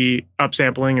be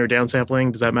upsampling or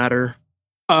downsampling? Does that matter?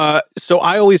 So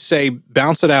I always say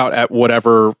bounce it out at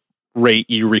whatever rate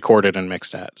you recorded and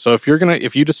mixed at. So if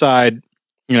you decide,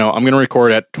 I'm gonna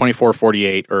record at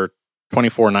 2448 or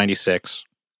 2496,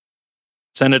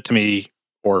 send it to me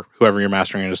or whoever your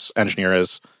mastering engineer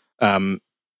is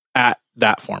at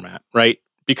that format, right?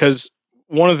 Because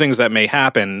one of the things that may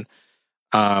happen,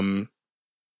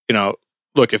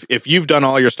 look, if you've done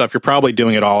all your stuff, you're probably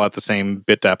doing it all at the same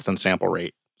bit depth and sample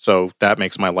rate. So that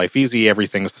makes my life easy.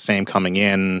 Everything's the same coming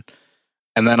in.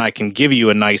 And then I can give you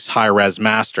a nice high-res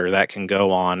master that can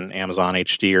go on Amazon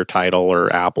HD or Tidal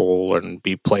or Apple and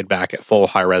be played back at full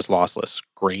high-res lossless.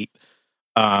 Great.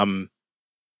 But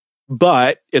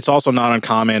it's also not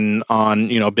uncommon on,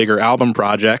 bigger album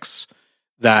projects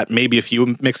that maybe a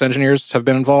few mix engineers have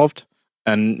been involved.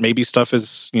 And maybe stuff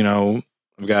is, I've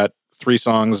got 3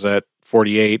 songs at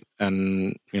 48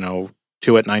 and,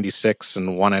 2 at 96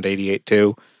 and 1 at 88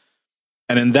 too.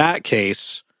 And in that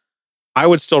case, I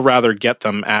would still rather get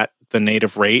them at the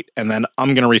native rate, and then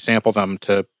I'm going to resample them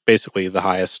to basically the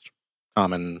highest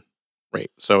common rate.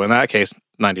 So in that case,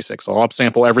 96. I'll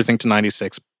upsample everything to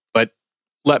 96, but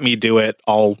let me do it.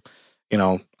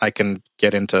 I can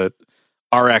get into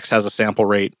RX has a sample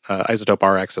rate,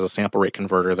 Isotope RX has a sample rate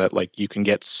converter that like you can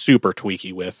get super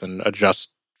tweaky with and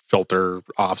adjust filter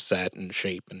offset and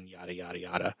shape and yada, yada,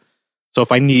 yada. So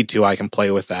if I need to, I can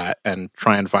play with that and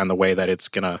try and find the way that it's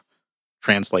going to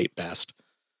translate best.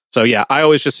 So yeah, I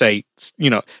always just say,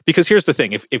 because here's the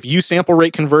thing, if you sample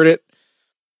rate convert it,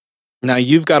 now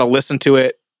you've got to listen to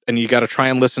it and you got to try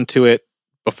and listen to it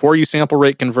before you sample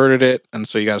rate converted it. And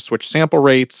so you got to switch sample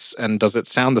rates, and does it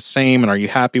sound the same? And are you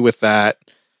happy with that?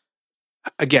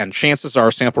 Again, chances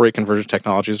are sample rate conversion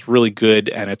technology is really good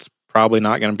and it's probably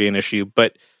not going to be an issue,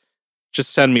 but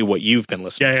just send me what you've been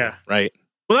listening to, right?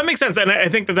 Well, that makes sense. And I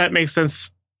think that makes sense,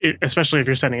 especially if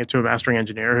you're sending it to a mastering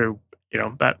engineer who,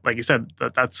 that, like you said,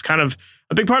 that's kind of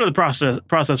a big part of the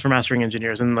process for mastering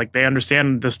engineers. And like, they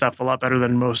understand this stuff a lot better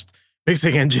than most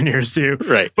mixing engineers do.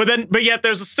 Right. But yet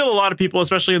there's still a lot of people,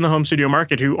 especially in the home studio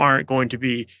market, who aren't going to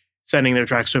be sending their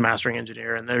tracks to a mastering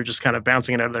engineer, and they're just kind of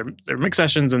bouncing it out of their mix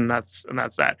sessions. And that's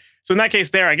that. So in that case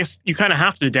there, I guess you kind of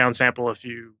have to downsample if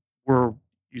you were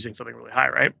using something really high,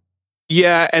 right?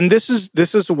 Yeah. And this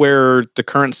is where the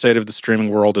current state of the streaming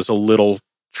world is a little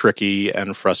tricky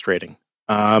and frustrating.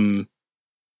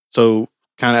 So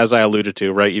kind of as I alluded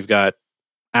to, right, you've got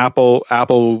Apple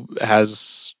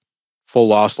has full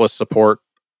lossless support,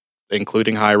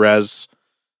 including high res,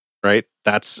 right?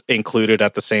 That's included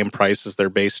at the same price as their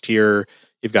base tier.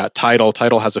 You've got Tidal.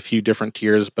 Tidal has a few different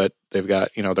tiers, but they've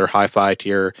got, their hi-fi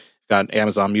tier. You've got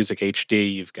Amazon Music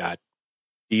HD. You've got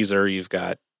Deezer. You've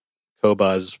got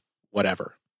Qobuz,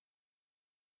 whatever.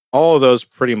 All of those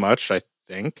pretty much, I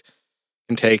think,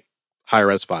 can take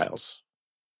high-res files.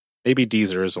 Maybe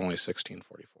Deezer is only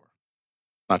 1644.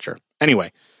 Not sure.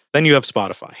 Anyway, then you have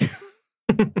Spotify,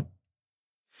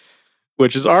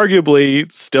 which is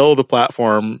arguably still the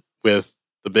platform with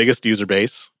the biggest user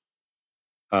base.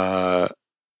 And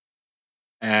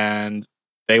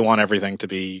they want everything to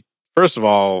be, first of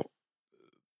all,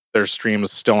 their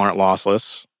streams still aren't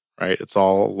lossless, right? It's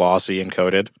all lossy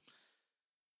encoded.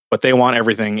 But they want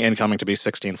everything incoming to be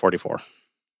 1644.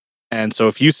 And so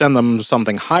if you send them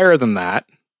something higher than that,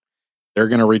 they're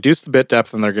going to reduce the bit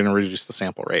depth and they're going to reduce the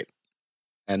sample rate.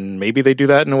 And maybe they do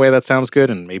that in a way that sounds good,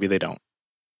 and maybe they don't.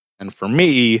 And for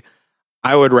me,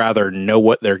 I would rather know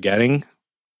what they're getting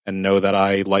and know that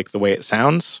I like the way it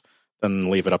sounds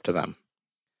than leave it up to them.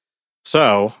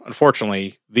 So,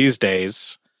 unfortunately, these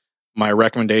days, my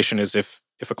recommendation is if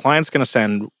a client's going to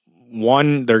send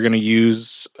one, they're going to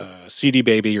use CD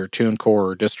Baby or TuneCore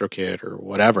or DistroKid or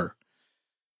whatever,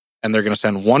 and they're going to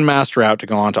send one master out to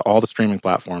go onto all the streaming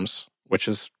platforms, which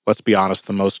is, let's be honest,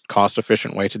 the most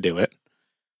cost-efficient way to do it.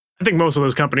 I think most of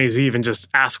those companies even just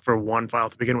ask for one file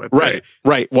to begin with.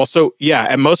 Right. Well, so yeah,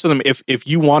 and most of them, if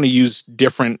you want to use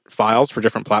different files for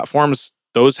different platforms,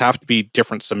 those have to be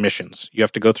different submissions. You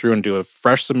have to go through and do a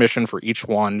fresh submission for each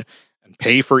one and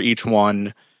pay for each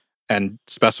one and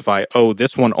specify,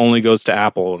 this one only goes to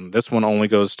Apple and this one only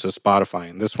goes to Spotify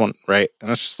and this one, right? And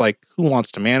it's just like, who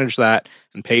wants to manage that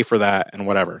and pay for that and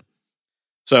whatever?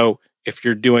 So if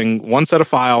you're doing one set of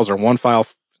files or one file,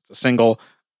 it's a single,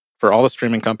 for all the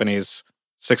streaming companies,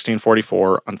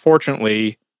 1644,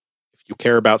 unfortunately, if you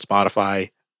care about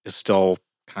Spotify, is still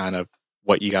kind of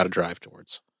what you got to drive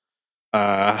towards.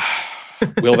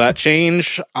 Will that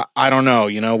change? I don't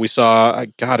know. We saw, I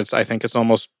think it's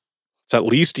at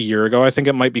least a year ago. I think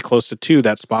it might be close to 2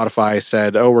 that Spotify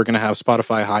said, we're going to have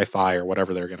Spotify Hi-Fi or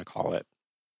whatever they're going to call it.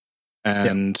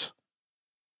 And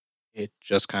it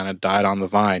just kind of died on the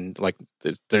vine. Like,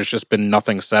 there's just been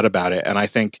nothing said about it. And I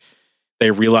think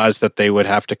they realized that they would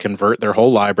have to convert their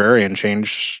whole library and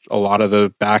change a lot of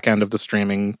the back end of the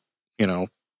streaming,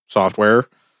 software.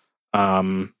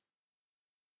 And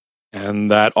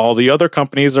that all the other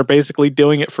companies are basically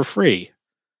doing it for free.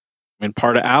 I mean,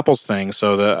 part of Apple's thing,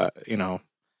 so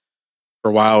for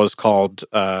a while it was called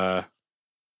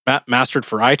Mastered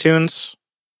for iTunes,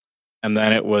 and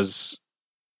then it was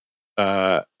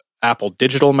Apple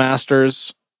Digital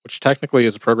Masters, which technically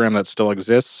is a program that still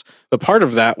exists. But part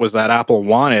of that was that Apple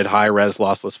wanted high-res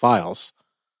lossless files.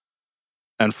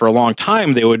 And for a long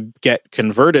time, they would get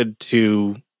converted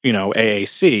to,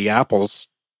 AAC, Apple's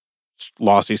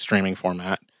lossy streaming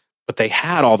format. But they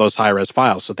had all those high-res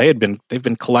files, so they've been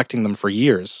collecting them for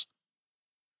years.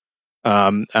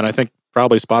 And I think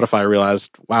probably Spotify realized,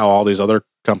 wow, all these other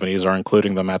companies are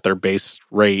including them at their base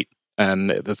rate,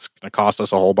 and it's going to cost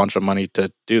us a whole bunch of money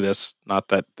to do this. Not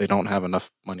that they don't have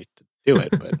enough money to do it,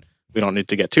 but we don't need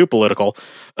to get too political.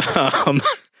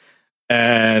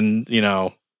 And,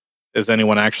 is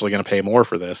anyone actually going to pay more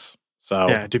for this? So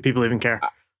yeah, do people even care?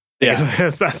 Yeah,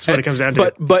 that's what it comes down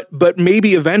to. But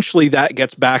maybe eventually that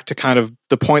gets back to kind of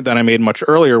the point that I made much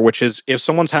earlier, which is if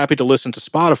someone's happy to listen to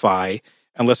Spotify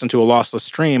and listen to a lossless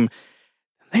stream,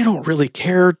 they don't really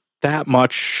care that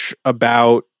much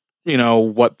about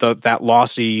what that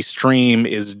lossy stream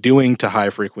is doing to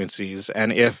high frequencies.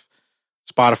 And if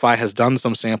Spotify has done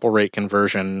some sample rate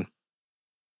conversion,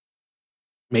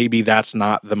 maybe that's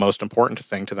not the most important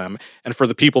thing to them. And for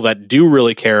the people that do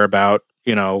really care about,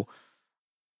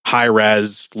 high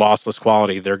res lossless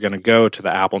quality, they're going to go to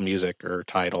the Apple Music or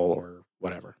Tidal or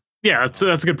whatever. Yeah, that's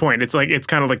a good point. It's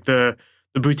kind of like the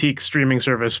boutique streaming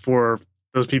service for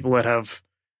those people that have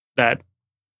that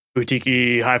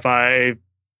boutique-y hi-fi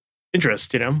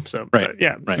interest, So right.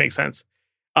 Right. Makes sense.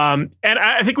 And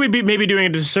I think we'd be maybe doing a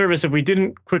disservice if we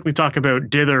didn't quickly talk about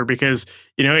dither, because,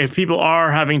 if people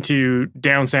are having to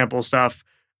downsample stuff,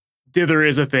 dither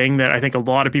is a thing that I think a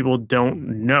lot of people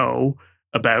don't know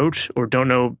about, or don't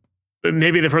know.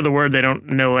 Maybe they've heard the word, they don't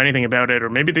know anything about it, or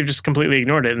maybe they've just completely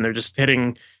ignored it and they're just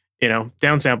hitting,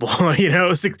 downsample,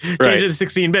 change it to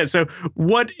 16 bits. So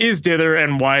what is dither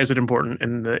and why is it important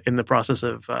in the process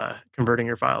of converting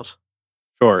your files?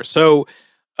 Sure. So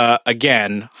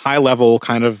again, high level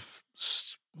kind of,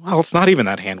 well, it's not even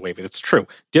that hand wavy. It's true.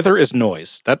 Dither is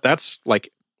noise. That's like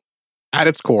at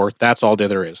its core, that's all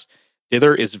dither is.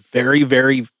 Dither is very,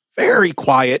 very, very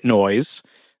quiet noise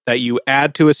that you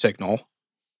add to a signal.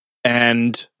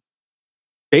 And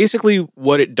basically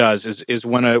what it does is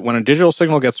when a digital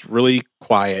signal gets really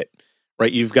quiet,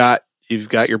 right, you've got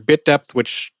your bit depth,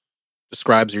 which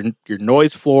describes your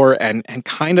noise floor and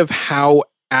kind of how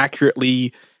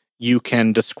accurately you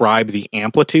can describe the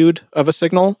amplitude of a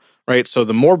signal, right? So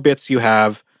the more bits you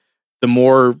have, the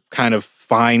more kind of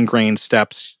fine-grained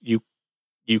steps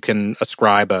you can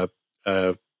ascribe a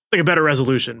like a better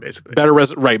resolution, basically.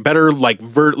 Better like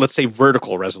let's say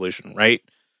vertical resolution, right?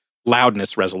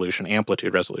 Loudness resolution,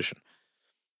 amplitude resolution.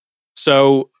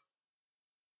 So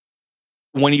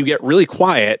when you get really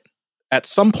quiet, at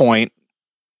some point,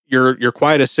 your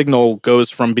quietest signal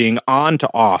goes from being on to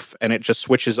off, and it just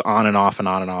switches on and off and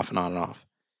on and off and on and off.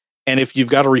 And if you've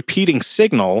got a repeating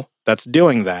signal that's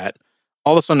doing that,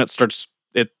 all of a sudden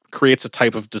it creates a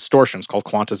type of distortion. It's called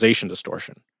quantization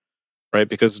distortion, right?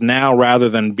 Because now rather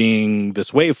than being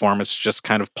this waveform, it's just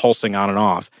kind of pulsing on and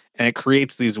off. And it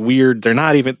creates these weird,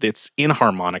 it's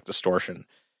inharmonic distortion.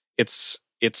 It's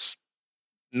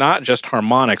not just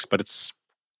harmonics, but it's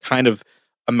kind of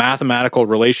a mathematical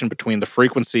relation between the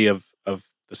frequency of the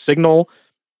signal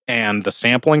and the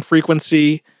sampling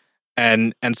frequency.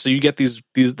 And so you get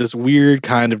this weird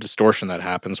kind of distortion that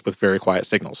happens with very quiet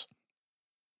signals.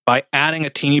 By adding a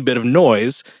teeny bit of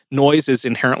noise is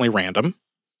inherently random.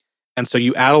 And so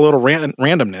you add a little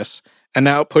randomness, and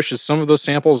now it pushes some of those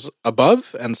samples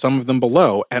above and some of them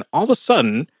below. And all of a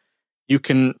sudden, you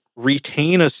can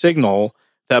retain a signal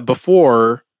that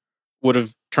before would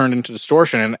have turned into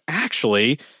distortion. And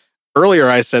actually, earlier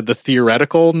I said the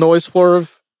theoretical noise floor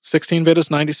of 16-bit is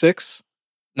 96,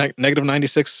 negative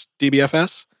 96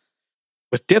 dBFS.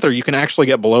 With dither, you can actually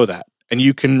get below that. And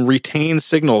you can retain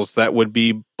signals that would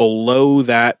be below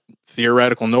that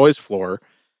theoretical noise floor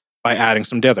by adding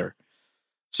some dither.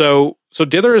 So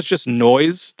dither is just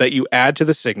noise that you add to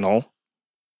the signal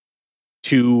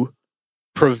to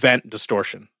prevent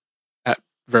distortion at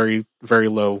very, very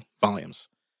low volumes.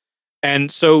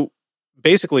 And so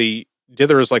basically,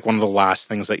 dither is like one of the last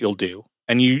things that you'll do.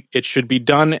 And it should be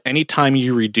done anytime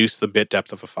you reduce the bit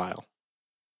depth of a file.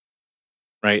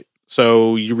 Right?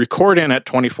 So you record in at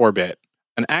 24-bit.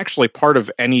 And actually, part of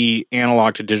any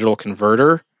analog to digital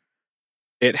converter,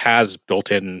 it has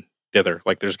built-in dither.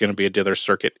 Like there's going to be a dither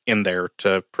circuit in there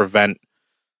to prevent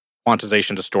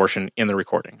quantization distortion in the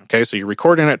recording. Okay, so you're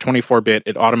recording at 24-bit,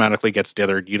 it automatically gets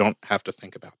dithered. You don't have to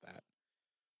think about that.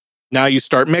 Now you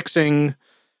start mixing,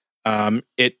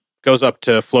 it goes up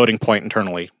to floating point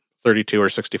internally, 32 or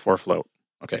 64 float.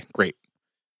 Okay, great.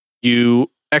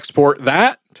 You export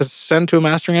that to send to a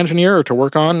mastering engineer or to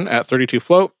work on at 32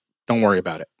 float. Don't worry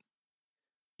about it.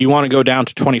 You want to go down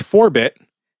to 24-bit.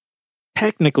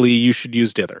 Technically, you should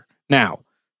use dither. Now,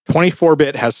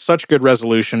 24-bit has such good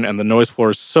resolution and the noise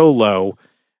floor is so low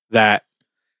that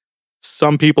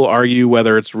some people argue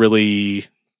whether it's really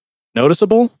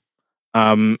noticeable.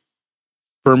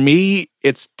 For me,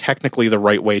 it's technically the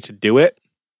right way to do it.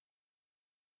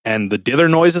 And the dither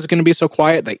noise is going to be so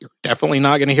quiet that you're definitely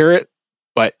not going to hear it.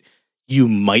 But you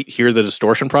might hear the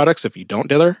distortion products if you don't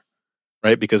dither,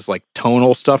 right? Because like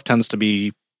tonal stuff tends to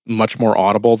be much more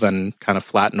audible than kind of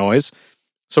flat noise.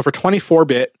 So for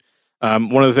 24-bit,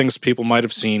 one of the things people might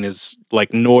have seen is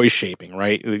like noise shaping,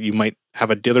 right? You might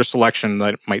have a dither selection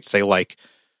that might say like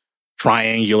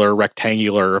triangular,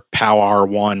 rectangular, POW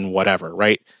R1, whatever,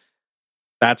 right?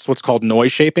 That's what's called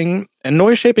noise shaping. And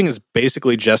noise shaping is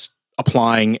basically just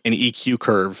applying an EQ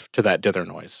curve to that dither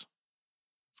noise.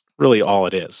 Really all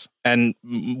it is. And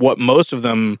what most of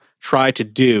them try to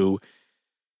do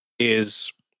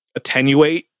is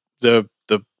attenuate the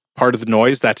part of the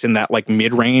noise that's in that like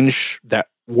mid-range that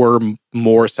we're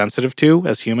more sensitive to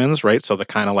as humans, right? So the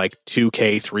kind of like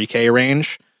 2K, 3K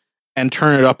range, and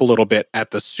turn it up a little bit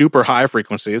at the super high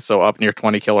frequencies, so up near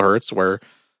 20 kilohertz where,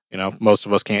 you know, most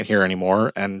of us can't hear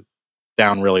anymore, and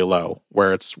down really low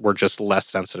where we're just less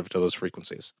sensitive to those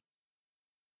frequencies.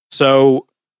 So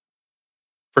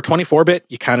for 24-bit,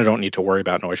 you kind of don't need to worry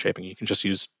about noise shaping. You can just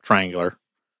use triangular.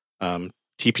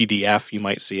 TPDF, you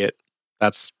might see it.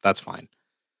 That's fine.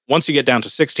 Once you get down to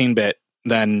 16-bit,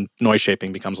 then noise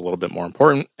shaping becomes a little bit more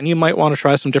important, and you might want to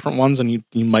try some different ones, and you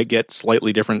might get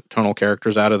slightly different tonal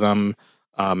characters out of them.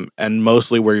 And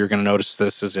mostly where you're going to notice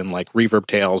this is in like reverb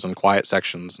tails and quiet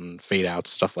sections and fade outs,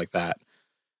 stuff like that.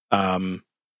 But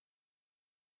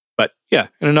yeah,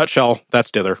 in a nutshell, that's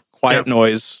dither. Quiet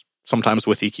noise, sometimes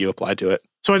with EQ applied to it.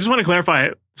 So I just want to clarify.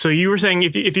 So you were saying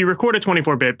if you record a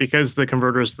 24-bit, because the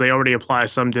converters, they already apply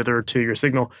some dither to your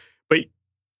signal. But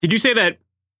did you say that,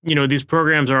 you know, these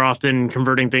programs are often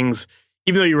converting things,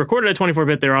 even though you recorded at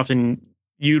 24-bit, they're often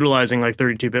utilizing like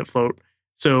 32-bit float.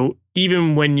 So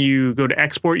even when you go to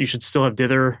export, you should still have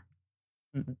dither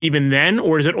even then?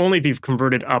 Or is it only if you've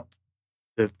converted up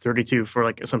to 32 for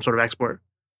like some sort of export?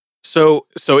 So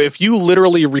if you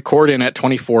literally record in at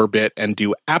 24-bit and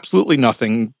do absolutely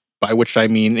nothing, by which I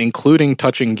mean including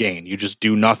touching gain, you just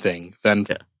do nothing, then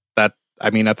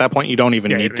at that point you don't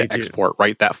even need to export,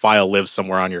 right? That file lives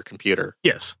somewhere on your computer.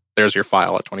 Yes. There's your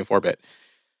file at 24-bit.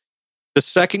 The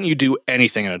second you do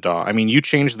anything in a DAW, I mean, you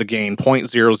change the gain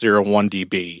 0.001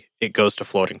 dB, it goes to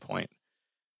floating point.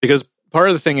 Because part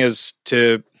of the thing is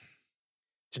to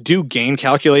do gain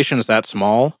calculations that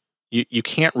small, you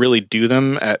can't really do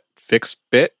them at fixed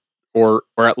bit, or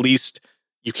at least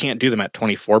you can't do them at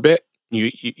 24-bit.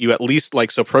 You at least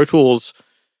like, so Pro Tools,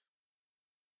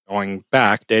 going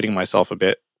back, dating myself a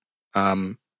bit,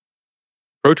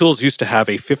 Pro Tools used to have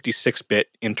a 56-bit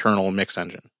internal mix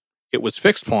engine. It was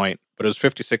fixed point, but it was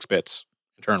 56 bits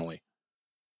internally.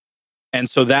 And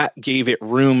so that gave it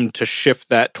room to shift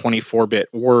that 24-bit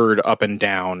word up and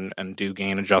down and do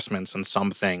gain adjustments and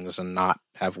some things and not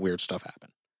have weird stuff happen.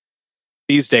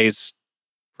 These days,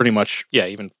 pretty much,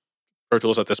 even Pro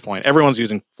Tools at this point, everyone's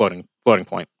using floating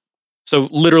point. So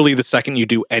literally the second you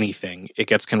do anything, it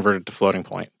gets converted to floating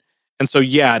point. And so,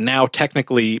 now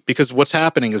technically, because what's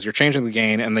happening is you're changing the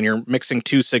gain and then you're mixing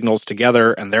two signals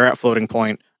together and they're at floating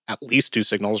point, at least two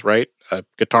signals, right? A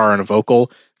guitar and a vocal,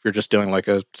 if you're just doing like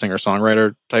a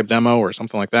singer-songwriter type demo or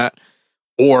something like that.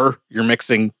 Or you're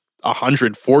mixing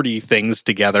 140 things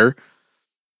together.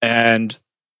 And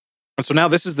so now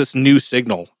this is this new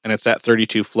signal and it's at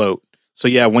 32 float.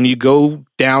 So when you go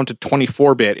down to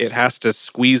 24-bit, it has to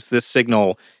squeeze this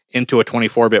signal into a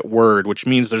 24-bit word, which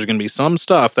means there's going to be some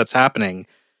stuff that's happening.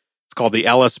 It's called the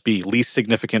LSB, least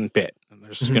significant bit. And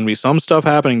there's going to be some stuff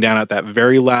happening down at that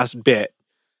very last bit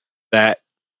that,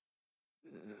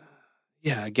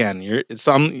 again, it's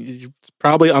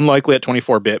probably unlikely at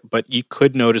 24-bit, but you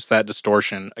could notice that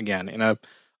distortion, again, in a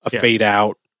fade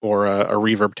out or a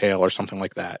reverb tail or something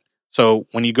like that. So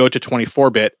when you go to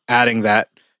 24-bit, adding that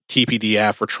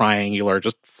TPDF or triangular,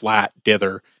 just flat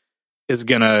dither is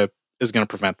gonna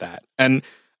prevent that. And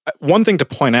one thing to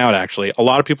point out, actually, a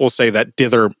lot of people say that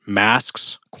dither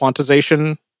masks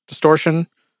quantization distortion.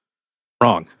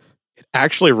 Wrong. It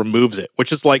actually removes it,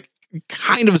 which is like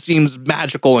kind of seems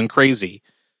magical and crazy.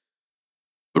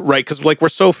 But, right, because like we're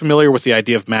so familiar with the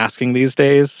idea of masking these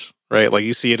days, right? Like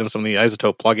you see it in some of the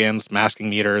isotope plugins, masking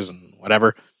meters and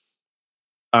whatever.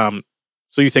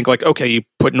 So you think like, okay, you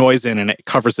put noise in and it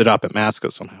covers it up, it masks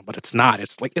it somehow, but it's not.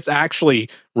 It's like it's actually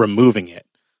removing it.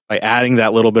 By adding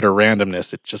that little bit of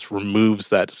randomness, it just removes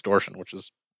that distortion, which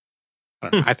is, I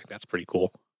don't know, I think that's pretty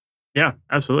cool. Yeah,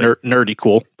 absolutely. Nerdy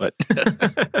cool, but...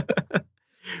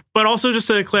 But also just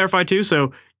to clarify too,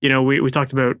 so, we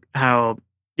talked about how,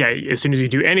 as soon as you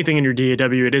do anything in your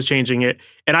DAW, it is changing it.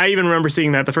 And I even remember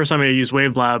seeing that the first time I used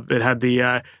Wavelab, it had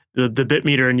the bit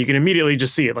meter, and you can immediately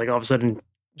just see it, like all of a sudden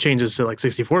changes to like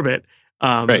 64-bit.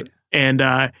 Right.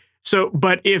 And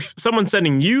but if someone's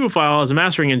sending you a file as a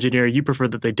mastering engineer, you prefer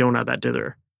that they don't have that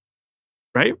dither,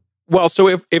 right? Well, so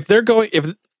if they're going,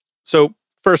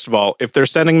 first of all, if they're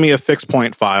sending me a fixed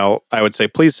point file, I would say,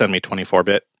 please send me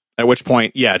 24-bit. At which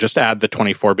point, just add the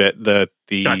 24-bit, the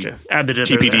gotcha. Add the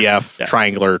dither TPDF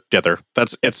triangular dither.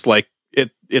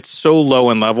 It's so low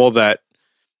in level that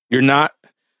you're not.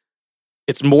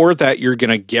 It's more that you're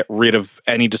going to get rid of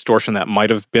any distortion that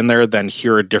might have been there than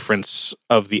hear a difference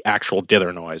of the actual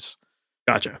dither noise.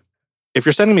 Gotcha. If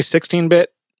you're sending me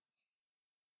 16-bit,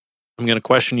 I'm going to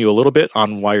question you a little bit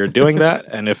on why you're doing that.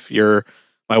 And if you're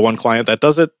my one client that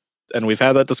does it, and we've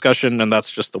had that discussion, and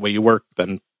that's just the way you work,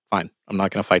 then fine. I'm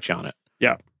not going to fight you on it.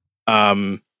 Yeah.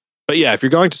 But if you're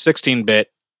going to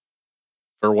 16-bit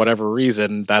for whatever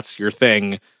reason, that's your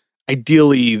thing.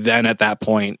 Ideally, then at that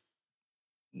point,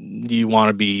 you want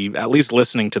to be at least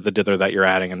listening to the dither that you're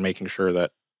adding and making sure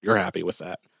that you're happy with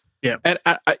that. Yeah. And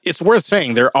it's worth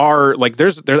saying there's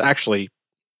actually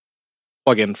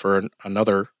plug for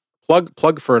another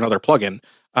plugin.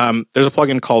 There's a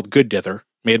plugin called Good Dither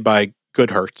made by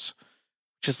Goodhertz,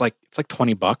 which is it's like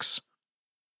 $20,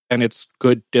 and it's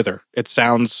good dither. It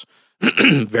sounds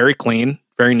very clean,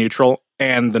 very neutral.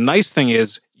 And the nice thing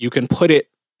is you can put it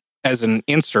as an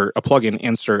insert, a plugin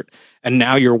insert, and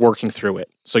now you're working through it.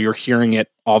 So you're hearing it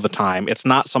all the time. It's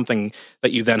not something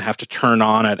that you then have to turn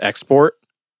on at export,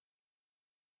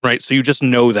 right? So you just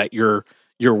know that you're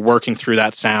working through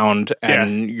that sound,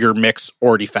 and your mix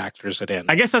already factors it in.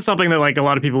 I guess that's something that like a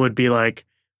lot of people would be like,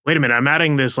 wait a minute, I'm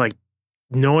adding this like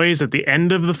noise at the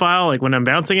end of the file, like when I'm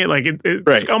bouncing it, like it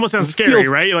right. almost sounds scary,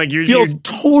 right? Like feels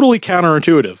totally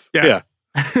counterintuitive. Yeah.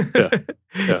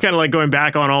 It's kind of like going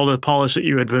back on all the polish that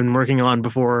you had been working on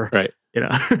before. Right.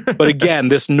 But again,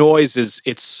 this noise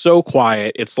it's so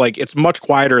quiet. It's much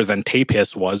quieter than tape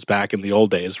hiss was back in the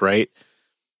old days, right?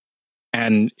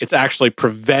 And it's actually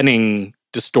preventing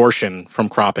distortion from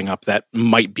cropping up that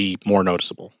might be more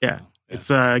noticeable. Yeah.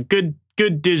 It's a good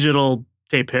digital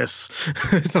tape hiss.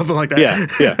 Something like that.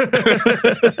 Yeah.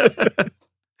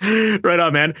 Right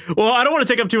on, man. Well, I don't want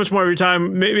to take up too much more of your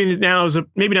time. Maybe now's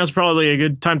probably a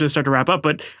good time to start to wrap up.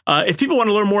 But if people want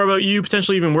to learn more about you,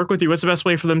 potentially even work with you, what's the best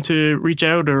way for them to reach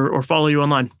out or follow you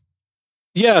online?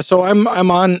 Yeah, so I'm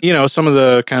on some of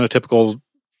the kind of typical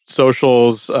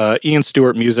socials. Ian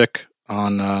Stewart Music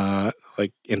on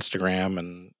like Instagram,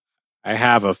 and I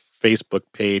have a Facebook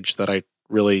page that I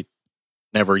really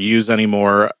never use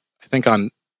anymore. I think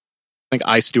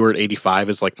iStewart85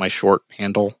 is like my short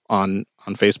handle on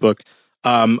Facebook.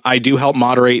 I do help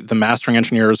moderate the Mastering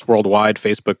Engineers Worldwide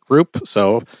Facebook group.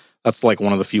 So that's like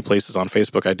one of the few places on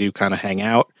Facebook I do kind of hang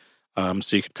out.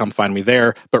 So you could come find me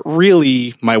there. But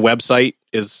really, my website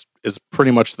is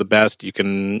pretty much the best. You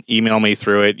can email me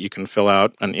through it. You can fill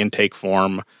out an intake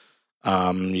form.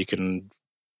 You can,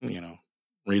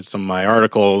 read some of my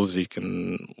articles. You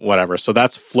can whatever. So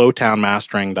that's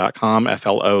flowtownmastering.com,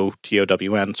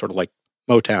 FLOTOWN, sort of like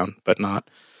Motown, but not.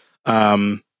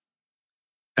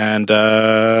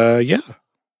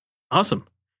 Awesome.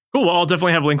 Cool. Well, I'll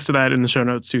definitely have links to that in the show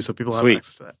notes too, so people have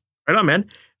access to that. Right on, man.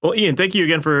 Well, Ian, thank you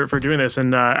again for doing this.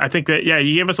 And I think that,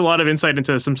 you gave us a lot of insight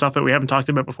into some stuff that we haven't talked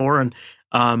about before, and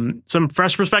some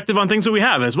fresh perspective on things that we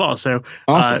have as well. So,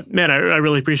 awesome. Man, I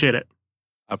really appreciate it.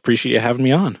 I appreciate you having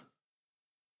me on.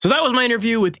 So that was my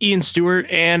interview with Ian Stewart,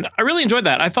 and I really enjoyed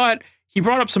that. I thought he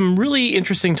brought up some really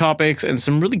interesting topics and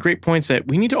some really great points that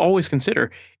we need to always consider.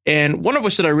 And one of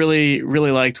which that I really, really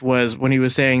liked was when he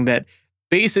was saying that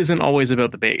bass isn't always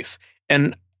about the bass.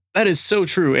 And that is so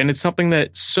true. And it's something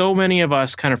that so many of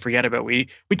us kind of forget about. We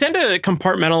tend to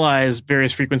compartmentalize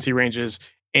various frequency ranges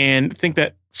and think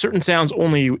that certain sounds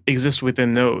only exist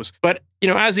within those. But,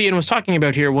 as Ian was talking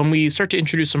about here, when we start to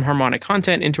introduce some harmonic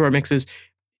content into our mixes,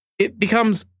 it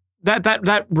becomes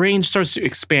that range starts to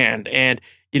expand. And,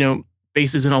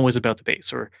 bass isn't always about the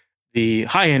bass, or the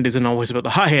high end isn't always about the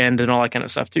high end, and all that kind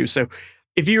of stuff too. So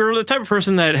if you're the type of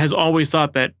person that has always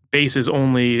thought that bass is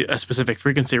only a specific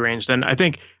frequency range, then I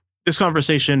think this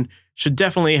conversation should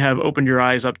definitely have opened your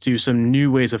eyes up to some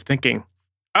new ways of thinking.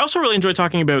 I also really enjoy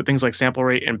talking about things like sample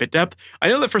rate and bit depth. I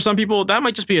know that for some people, that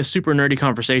might just be a super nerdy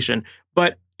conversation,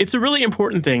 but it's a really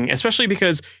important thing, especially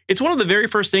because it's one of the very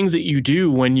first things that you do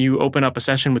when you open up a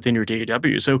session within your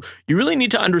DAW. So you really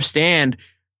need to understand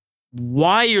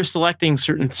why you're selecting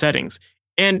certain settings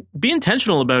and be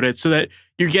intentional about it so that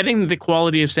you're getting the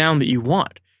quality of sound that you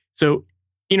want. So,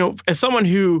 as someone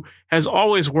who has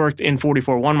always worked in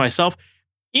 44.1 myself,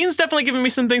 Ian's definitely given me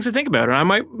some things to think about, and I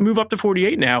might move up to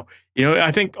 48 now.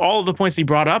 I think all of the points he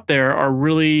brought up there are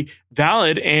really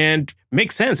valid and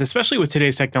make sense, especially with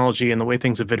today's technology and the way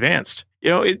things have advanced.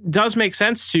 It does make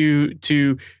sense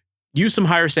to use some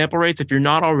higher sample rates if you're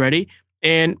not already.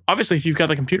 And obviously, if you've got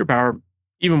the computer power,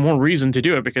 even more reason to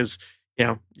do it because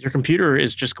your computer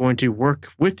is just going to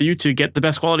work with you to get the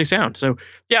best quality sound. So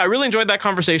yeah, I really enjoyed that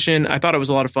conversation. I thought it was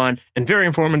a lot of fun and very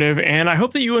informative, and I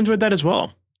hope that you enjoyed that as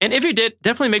well. And if you did,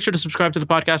 definitely make sure to subscribe to the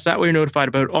podcast. That way you're notified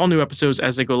about all new episodes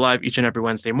as they go live each and every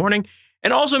Wednesday morning.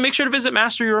 And also make sure to visit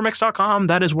masteryourmix.com.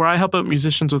 That is where I help out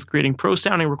musicians with creating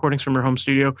pro-sounding recordings from your home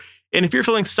studio. And if you're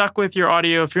feeling stuck with your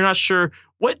audio, if you're not sure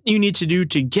what you need to do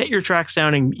to get your tracks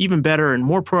sounding even better and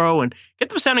more pro and get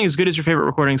them sounding as good as your favorite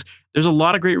recordings, there's a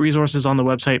lot of great resources on the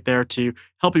website there to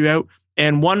help you out.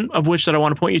 And one of which that I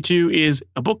want to point you to is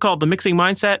a book called The Mixing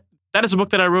Mindset. That is a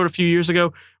book that I wrote a few years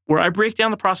ago where I break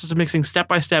down the process of mixing step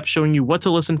by step, showing you what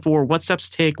to listen for, what steps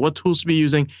to take, what tools to be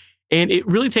using. And it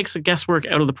really takes the guesswork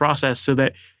out of the process so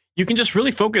that you can just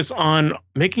really focus on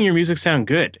making your music sound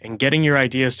good and getting your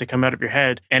ideas to come out of your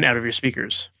head and out of your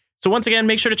speakers. So once again,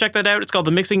 make sure to check that out. It's called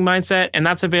The Mixing Mindset, and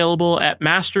that's available at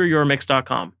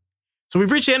masteryourmix.com. So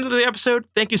we've reached the end of the episode.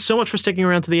 Thank you so much for sticking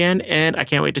around to the end, and I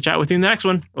can't wait to chat with you in the next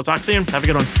one. We'll talk soon. Have a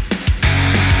good one.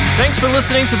 Thanks for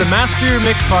listening to the Master Your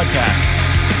Mix podcast.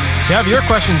 To have your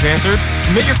questions answered,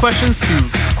 submit your questions to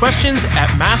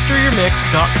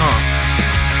questions@masteryourmix.com.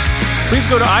 Please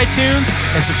go to iTunes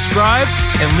and subscribe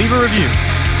and leave a review.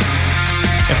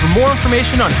 And for more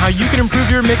information on how you can improve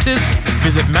your mixes,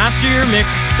 visit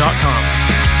masteryourmix.com.